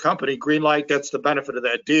telecommunications company, green light gets the benefit of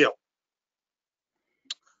that deal.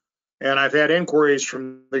 And I've had inquiries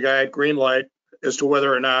from the guy at Green Light as to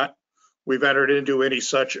whether or not we've entered into any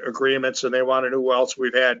such agreements, and they want to know who else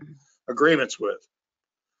we've had agreements with.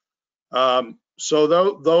 So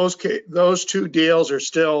those two deals are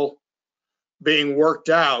still being worked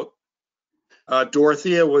out.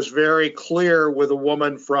 Dorothea was very clear with a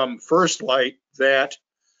woman from First Light that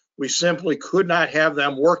we simply could not have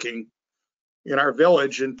them working in our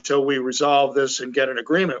village until we resolve this and get an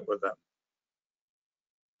agreement with them.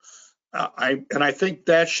 I think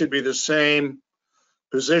that should be the same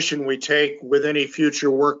position we take with any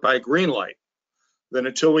future work by Green Light. Then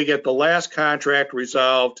until we get the last contract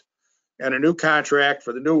resolved and a new contract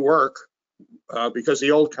for the new work, because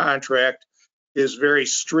the old contract is very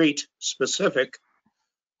street specific,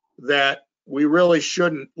 that we really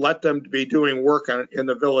shouldn't let them be doing work in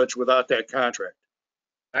the village without that contract.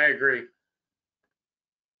 I agree.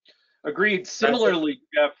 Agreed. Similarly,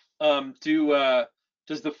 Jeff,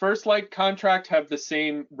 Does the First Light contract have the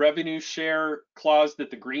same revenue share clause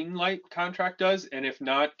that the Green Light contract does? And if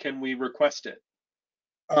not, can we request it?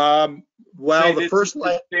 Well, Say the this First is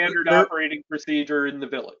Light, standard operating procedure in the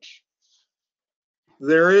village.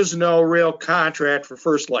 there is no real contract for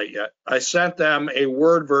First Light yet. I sent them a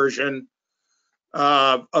Word version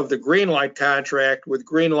of the Green Light contract with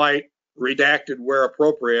Green Light redacted where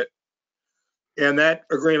appropriate. And that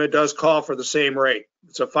agreement does call for the same rate.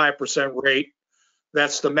 It's a 5% rate.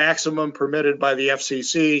 That's the maximum permitted by the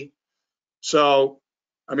FCC. So,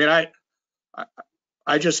 I mean,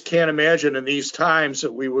 I just can't imagine in these times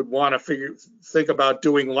that we would want to think about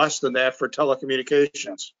doing less than that for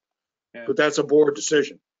telecommunications. Yeah. But that's a board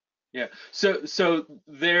decision. Yeah. So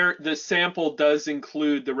there, the sample does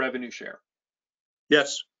include the revenue share.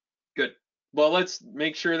 Yes. Good. Well, let's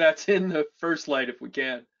make sure that's in the First Light if we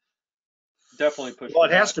can. Definitely push. Well,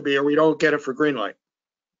 for it has that. to be, or we don't get it for Green Light.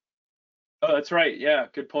 Oh, that's right. Yeah.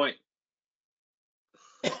 Good point.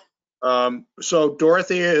 So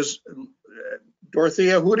Dorothea,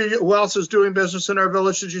 who else is doing business in our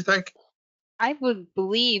village, did you think? I would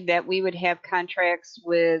believe that we would have contracts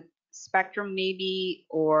with Spectrum maybe,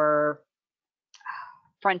 or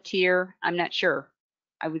Frontier. I'm not sure.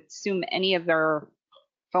 I would assume any of their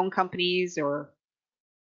phone companies or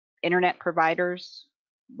internet providers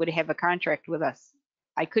would have a contract with us.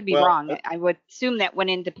 I could be Well, wrong. I would assume that went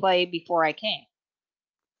into play before I came.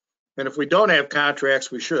 And if we don't have contracts,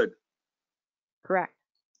 we should. Correct.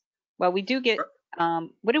 Well, we do get,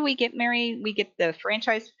 what do we get, Mary? We get the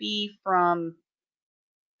franchise fee from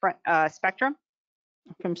Spectrum?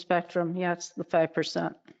 From Spectrum, yes, the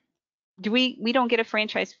 5%. Do we don't get a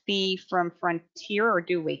franchise fee from Frontier, or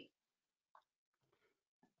do we?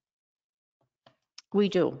 We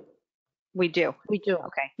do. We do. We do.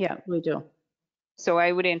 Okay. Yeah, we do. So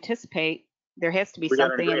I would anticipate there has to be We got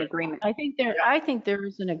an something in agreement. agreement. I think there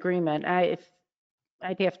is an agreement. I'd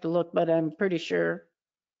have to look, but I'm pretty sure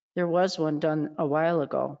there was one done a while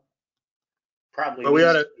ago. Probably. But we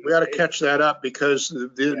ought to catch that up, because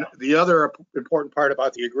the other important part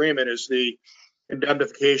about the agreement is the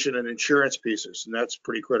indemnification and insurance pieces, and that's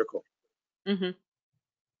pretty critical. Mm-hmm.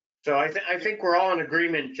 So I think we're all in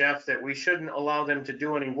agreement, Jeff, that we shouldn't allow them to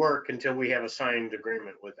do any work until we have a signed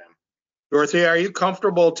agreement with them. Dorothea, are you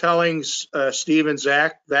comfortable telling Steve and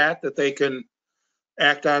Zach that they can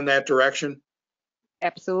act on that direction?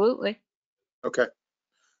 Absolutely. Okay.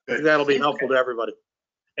 Good. That'll be helpful to everybody.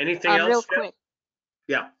 Anything else, Real Jeff? quick,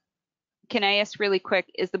 Yeah. can I ask really quick,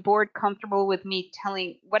 is the board comfortable with me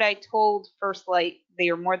telling what I told First Light? They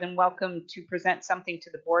are more than welcome to present something to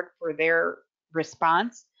the board for their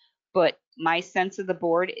response. But my sense of the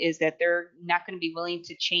board is that they're not going to be willing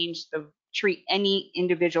to treat any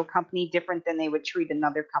individual company different than they would treat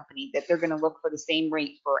another company, that they're going to look for the same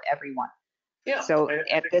rate for everyone. Yeah. So I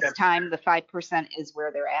at think this that's time, the 5% is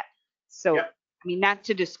where they're at. So, Yep. I mean, not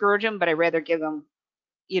to discourage them, but I'd rather give them,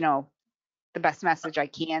 the best message I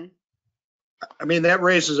can. I mean, that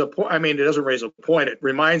raises a point. I mean, it doesn't raise a point. It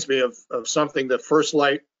reminds me of something the First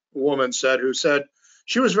Light woman said, who said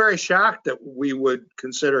she was very shocked that we would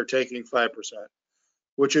consider taking 5%,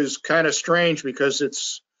 which is kind of strange because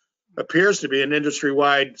appears to be an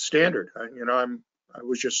industry-wide standard. I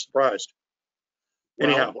was just surprised.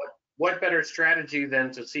 Anyhow. Well, what better strategy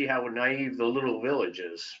than to see how naive the little village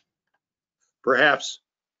is? Perhaps.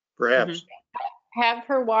 Have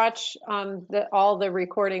her watch all the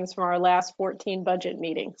recordings from our last 14 budget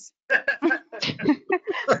meetings.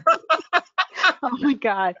 Oh my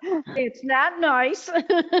God. It's not nice.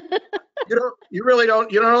 You really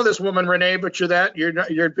don't know this woman, Renee, but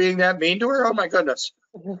you're being that mean to her? Oh my goodness.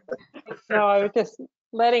 No, I was just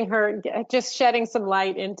letting her, just shedding some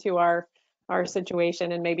light into our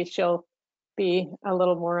situation, and maybe she'll be a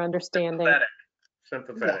little more understanding.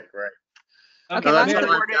 Sympathetic, right? Okay, No, long that's as,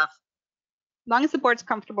 all I've got. long as the board's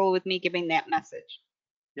comfortable with me giving that message.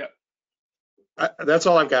 That's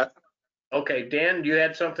all I've got. Okay, Dan, you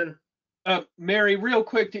had something? Mary, real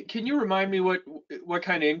quick, can you remind me what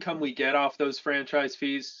kind of income we get off those franchise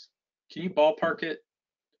fees? Can you ballpark it?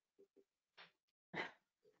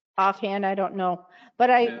 Offhand, I don't know, but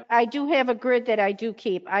I do have a grid that I do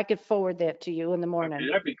keep. I could forward that to you in the morning, Okay,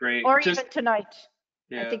 that'd be great. or Just, even tonight.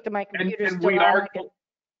 yeah. I think that my computer's And still we on. are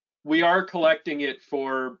we are collecting it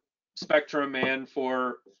for Spectrum and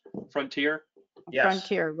for Frontier. Yes.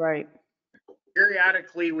 Frontier, right?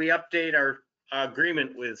 Periodically, we update our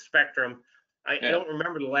agreement with Spectrum. I don't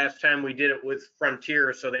remember the last time we did it with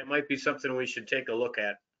Frontier, so that might be something we should take a look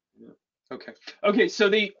at. Okay. So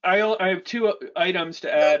I have two items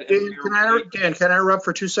to add. Dan, can I interrupt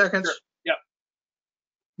for 2 seconds? Sure. Yeah.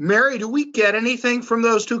 Mary, do we get anything from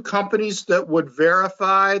those two companies that would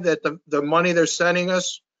verify that the money they're sending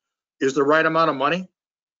us is the right amount of money?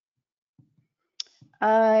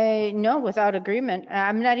 No, without agreement.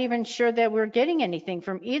 I'm not even sure that we're getting anything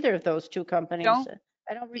from either of those two companies. Don't-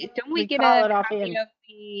 I don't Don't we get recall a it copy offhand. of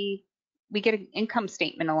we get an income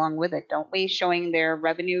statement along with it, don't we, showing their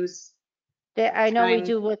revenues? I know we showing-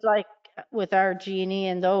 do with our Genie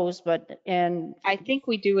and those, and I think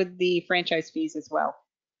we do with the franchise fees as well.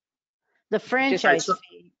 the franchise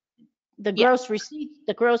fee, the Yeah.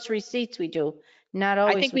 gross receipts we do, not I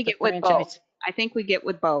always think we with the get with franchise. both. I think we get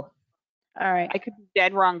with both. All right. I could be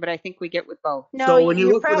dead wrong, but I think we get with both. No, So when you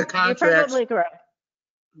you're look for the you're contracts, probably correct.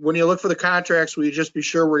 when you look for the contracts, will you just be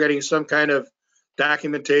sure we're getting some kind of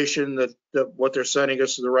documentation that what they're sending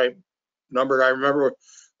us is the right number? I remember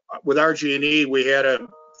with RG&E, we had a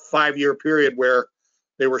 5-year period where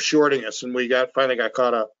they were shorting us and we finally got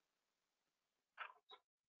caught up.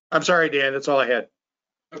 I'm sorry, Dan, that's all I had.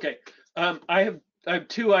 Okay. I have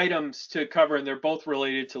two items to cover, and they're both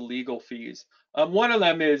related to legal fees. One of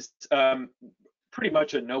them is pretty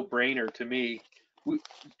much a no-brainer to me.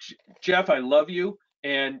 Jeff, I love you,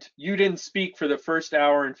 and you didn't speak for the first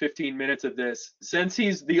hour and 15 minutes of this. Since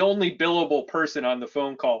he's the only billable person on the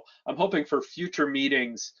phone call, I'm hoping for future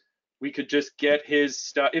meetings we could just get his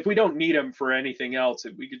stuff. If we don't need him for anything else,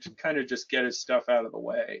 if we could kind of just get his stuff out of the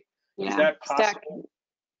way. Is Yeah, that possible?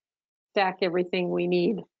 stack everything we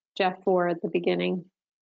need Jeff for at the beginning.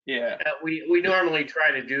 Yeah. We normally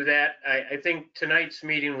try to do that. I think tonight's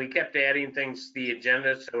meeting, we kept adding things to the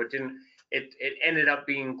agenda, so it ended up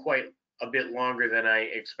being quite a bit longer than I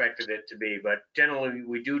expected it to be. But generally,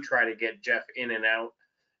 we do try to get Jeff in and out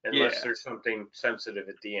unless Yeah. there's something sensitive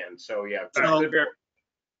at the end. So yeah. So Okay.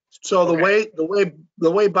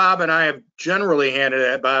 the way Bob and I have generally handled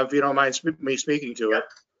it, Bob, if you don't mind me speaking to it,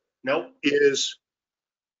 Nope. is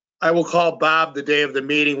I will call Bob the day of the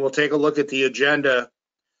meeting. We'll take a look at the agenda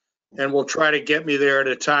and we'll try to get me there at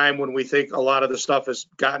a time when we think a lot of the stuff has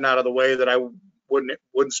gotten out of the way that I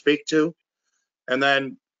wouldn't speak to. And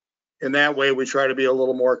then in that way, we try to be a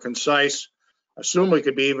little more concise. I assume we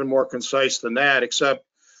could be even more concise than that, except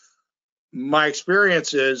my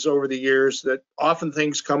experience is over the years that often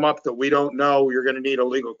things come up that we don't know you're going to need a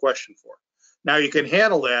legal question for. Now you can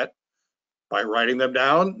handle that by writing them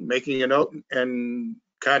down, making a note, and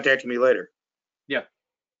contacting me later. Yeah.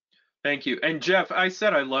 Thank you. And Jeff, I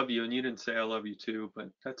said I love you, and you didn't say I love you too, but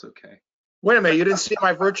that's okay. Wait a minute, you didn't see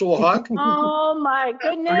my virtual hug? Oh my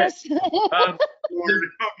goodness. Um,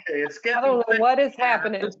 Okay, it's I getting. don't know what is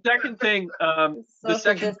happening. the second thing, the Social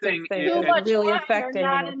second thing distancing is, Too is much really wine or affecting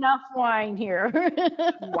not me. enough wine here.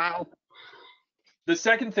 Wow. the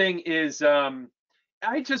second thing is,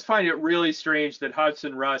 I just find it really strange that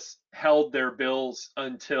Hudson Russ held their bills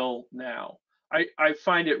until now. I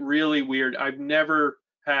find it really weird. I've never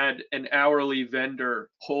had an hourly vendor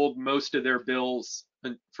hold most of their bills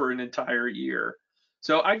for an entire year.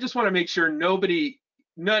 So I just want to make sure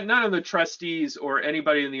none of the trustees or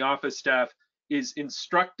anybody in the office staff is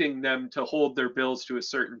instructing them to hold their bills to a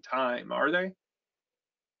certain time, are they?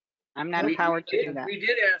 I'm not empowered to do that. We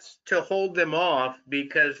did ask to hold them off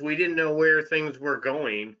because we didn't know where things were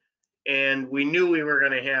going. And we knew we were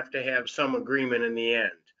going to have some agreement in the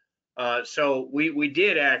end. So we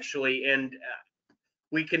did actually, and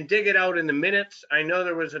we can dig it out in the minutes. I know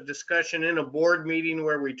there was a discussion in a board meeting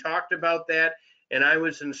where we talked about that. And I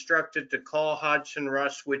was instructed to call Hodgson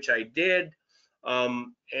Russ, which I did.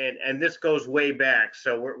 And this goes way back.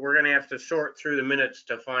 So we're going to have to sort through the minutes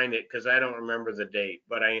to find it because I don't remember the date.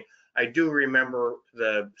 But I do remember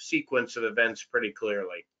the sequence of events pretty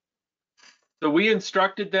clearly. So we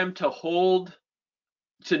instructed them to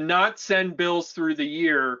not send bills through the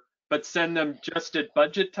year, but send them just at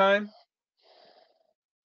budget time?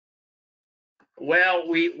 Well,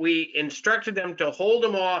 we instructed them to hold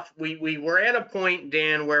them off. We were at a point,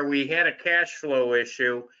 Dan, where we had a cash flow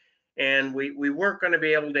issue and we weren't going to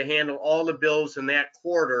be able to handle all the bills in that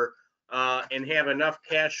quarter and have enough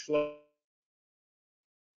cash flow.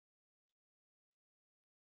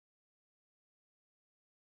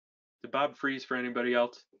 Did Bob freeze for anybody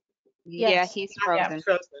else? Yeah, Yes. he's frozen.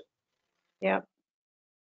 Yep.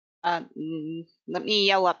 Let me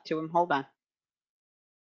yell up to him. Hold on.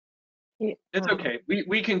 It's okay.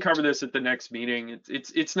 We can cover this at the next meeting.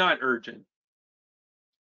 It's not urgent.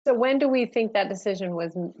 So when do we think that decision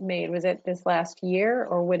was made? Was it this last year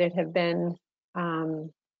or would it have been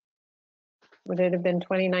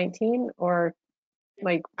 2019 or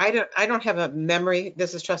like? I don't have a memory.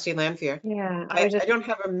 This is Trustee Lampier. Yeah, I don't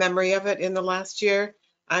have a memory of it in the last year.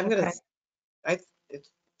 It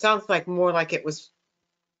sounds like more like it was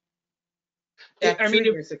Back I 2 mean,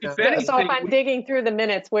 years ago. if So if anything, I'm digging through the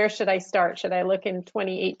minutes, where should I start? Should I look in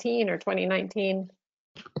 2018 or 2019?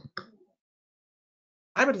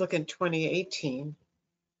 I would look in 2018,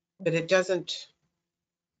 but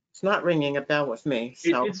it's not ringing a bell with me.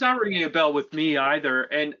 So it's not ringing a bell with me either.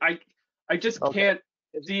 And I just Okay. can't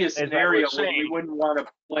see a As I was scenario where we saying, wouldn't want to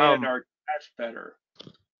plan um, our cash better.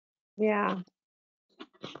 Yeah.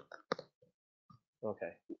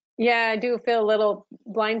 Okay. Yeah, I do feel a little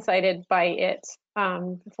blindsided by it.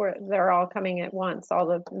 For they're all coming at once, all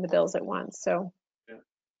the bills at once. So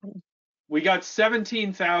We got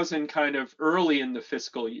 17,000 kind of early in the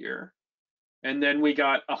fiscal year. And then we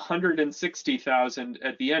got 160,000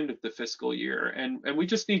 at the end of the fiscal year. And we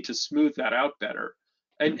just need to smooth that out better.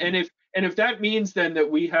 And if that means then that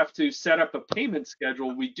we have to set up a payment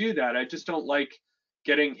schedule, we do that. I just don't like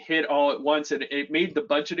getting hit all at once. And it made the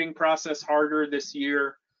budgeting process harder this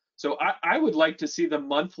year. So I would like to see them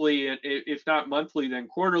monthly, if not monthly, then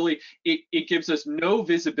quarterly. It gives us no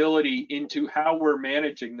visibility into how we're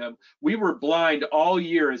managing them. We were blind all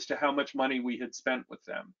year as to how much money we had spent with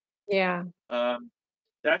them. yeah,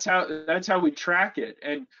 That's how we track it,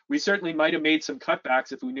 and we certainly might have made some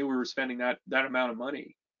cutbacks if we knew we were spending that amount of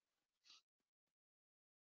money.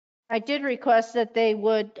 I did request that they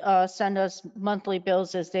would send us monthly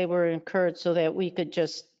bills as they were incurred so that we could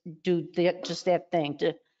just do that thing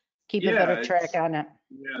to keep a Yeah, better track it's- on it.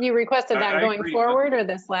 Yeah. you requested that I going agree. forward or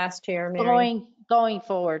this last year, Mary? Going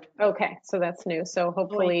forward. Okay, so that's new. So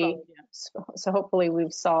hopefully, Going forward, so hopefully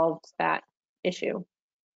we've solved that issue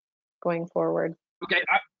going forward. Okay,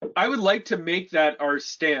 I would like to make that our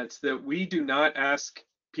stance, that we do not ask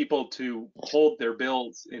people to hold their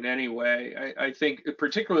bills in any way. I think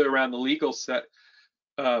particularly around the legal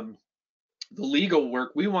the legal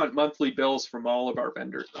work, we want monthly bills from all of our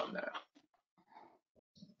vendors on that.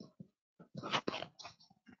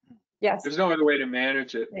 Yes, There's no other way to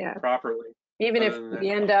manage it Yeah. properly. even if other than we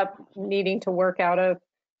that. end up needing to work out a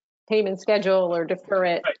payment schedule or defer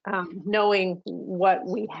it, knowing what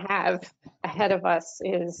we have ahead of us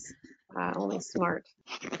is only smart.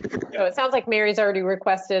 So it sounds like Mary's already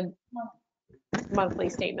requested monthly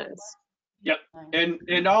statements.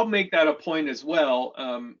 And I'll make that a point as well.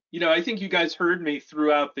 I think you guys heard me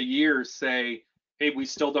throughout the year say, hey, we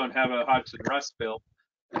still don't have a Hodgson Rust bill.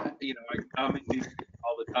 I'm in these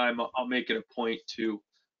all the time. I'll make it a point to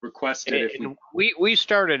request it. And we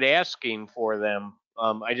started asking for them.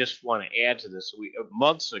 I just want to add to this.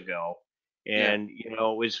 Months ago, and it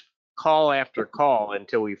was call after call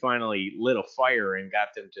until we finally lit a fire and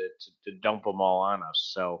got them to dump them all on us.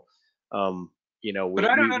 So, But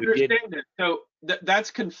I don't understand it. So that's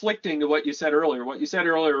conflicting to what you said earlier. What you said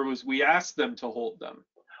earlier was we asked them to hold them.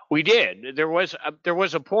 We did. There was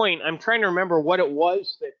a point. I'm trying to remember what it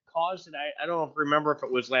was that caused it. I don't remember if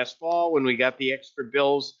it was last fall when we got the extra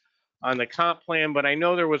bills on the comp plan, but I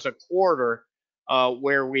know there was a quarter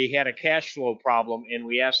where we had a cash flow problem and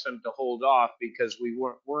we asked them to hold off because we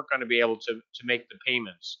weren't going to be able to make the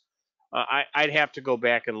payments. I'd have to go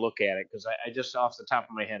back and look at it because I just off the top of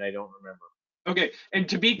my head I don't remember. Okay, and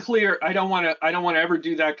to be clear, I don't want to ever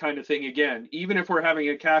do that kind of thing again. Even if we're having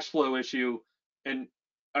a cash flow issue, and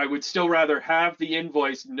I would still rather have the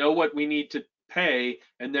invoice, know what we need to pay,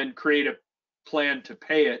 and then create a plan to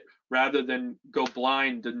pay it rather than go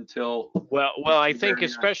blind until. Well, I think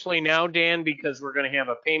especially now, Dan, because we're going to have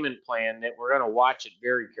a payment plan, that we're going to watch it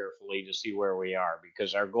very carefully to see where we are,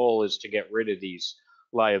 because our goal is to get rid of these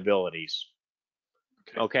liabilities.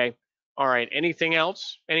 Okay. All right. Anything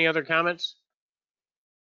else? Any other comments?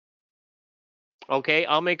 Okay,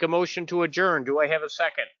 I'll make a motion to adjourn. Do I have a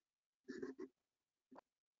second?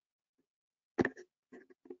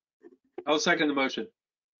 I'll second the motion.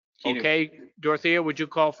 Keenan. Okay, Dorothea, would you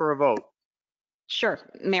call for a vote? Sure.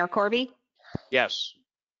 Mayor Corby, Yes.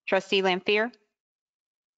 trustee Lampier,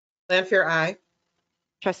 Lanfear, aye.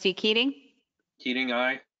 trustee Keating, Keating,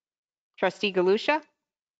 aye. trustee Galusha,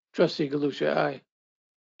 Trustee Galusha, aye.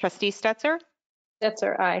 trustee Stetser. That's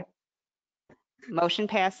our aye. Motion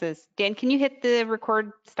passes. Dan, can you hit the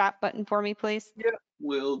record stop button for me, please?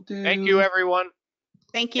 Will do. Thank you, everyone.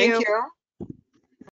 Thank you. Thank you.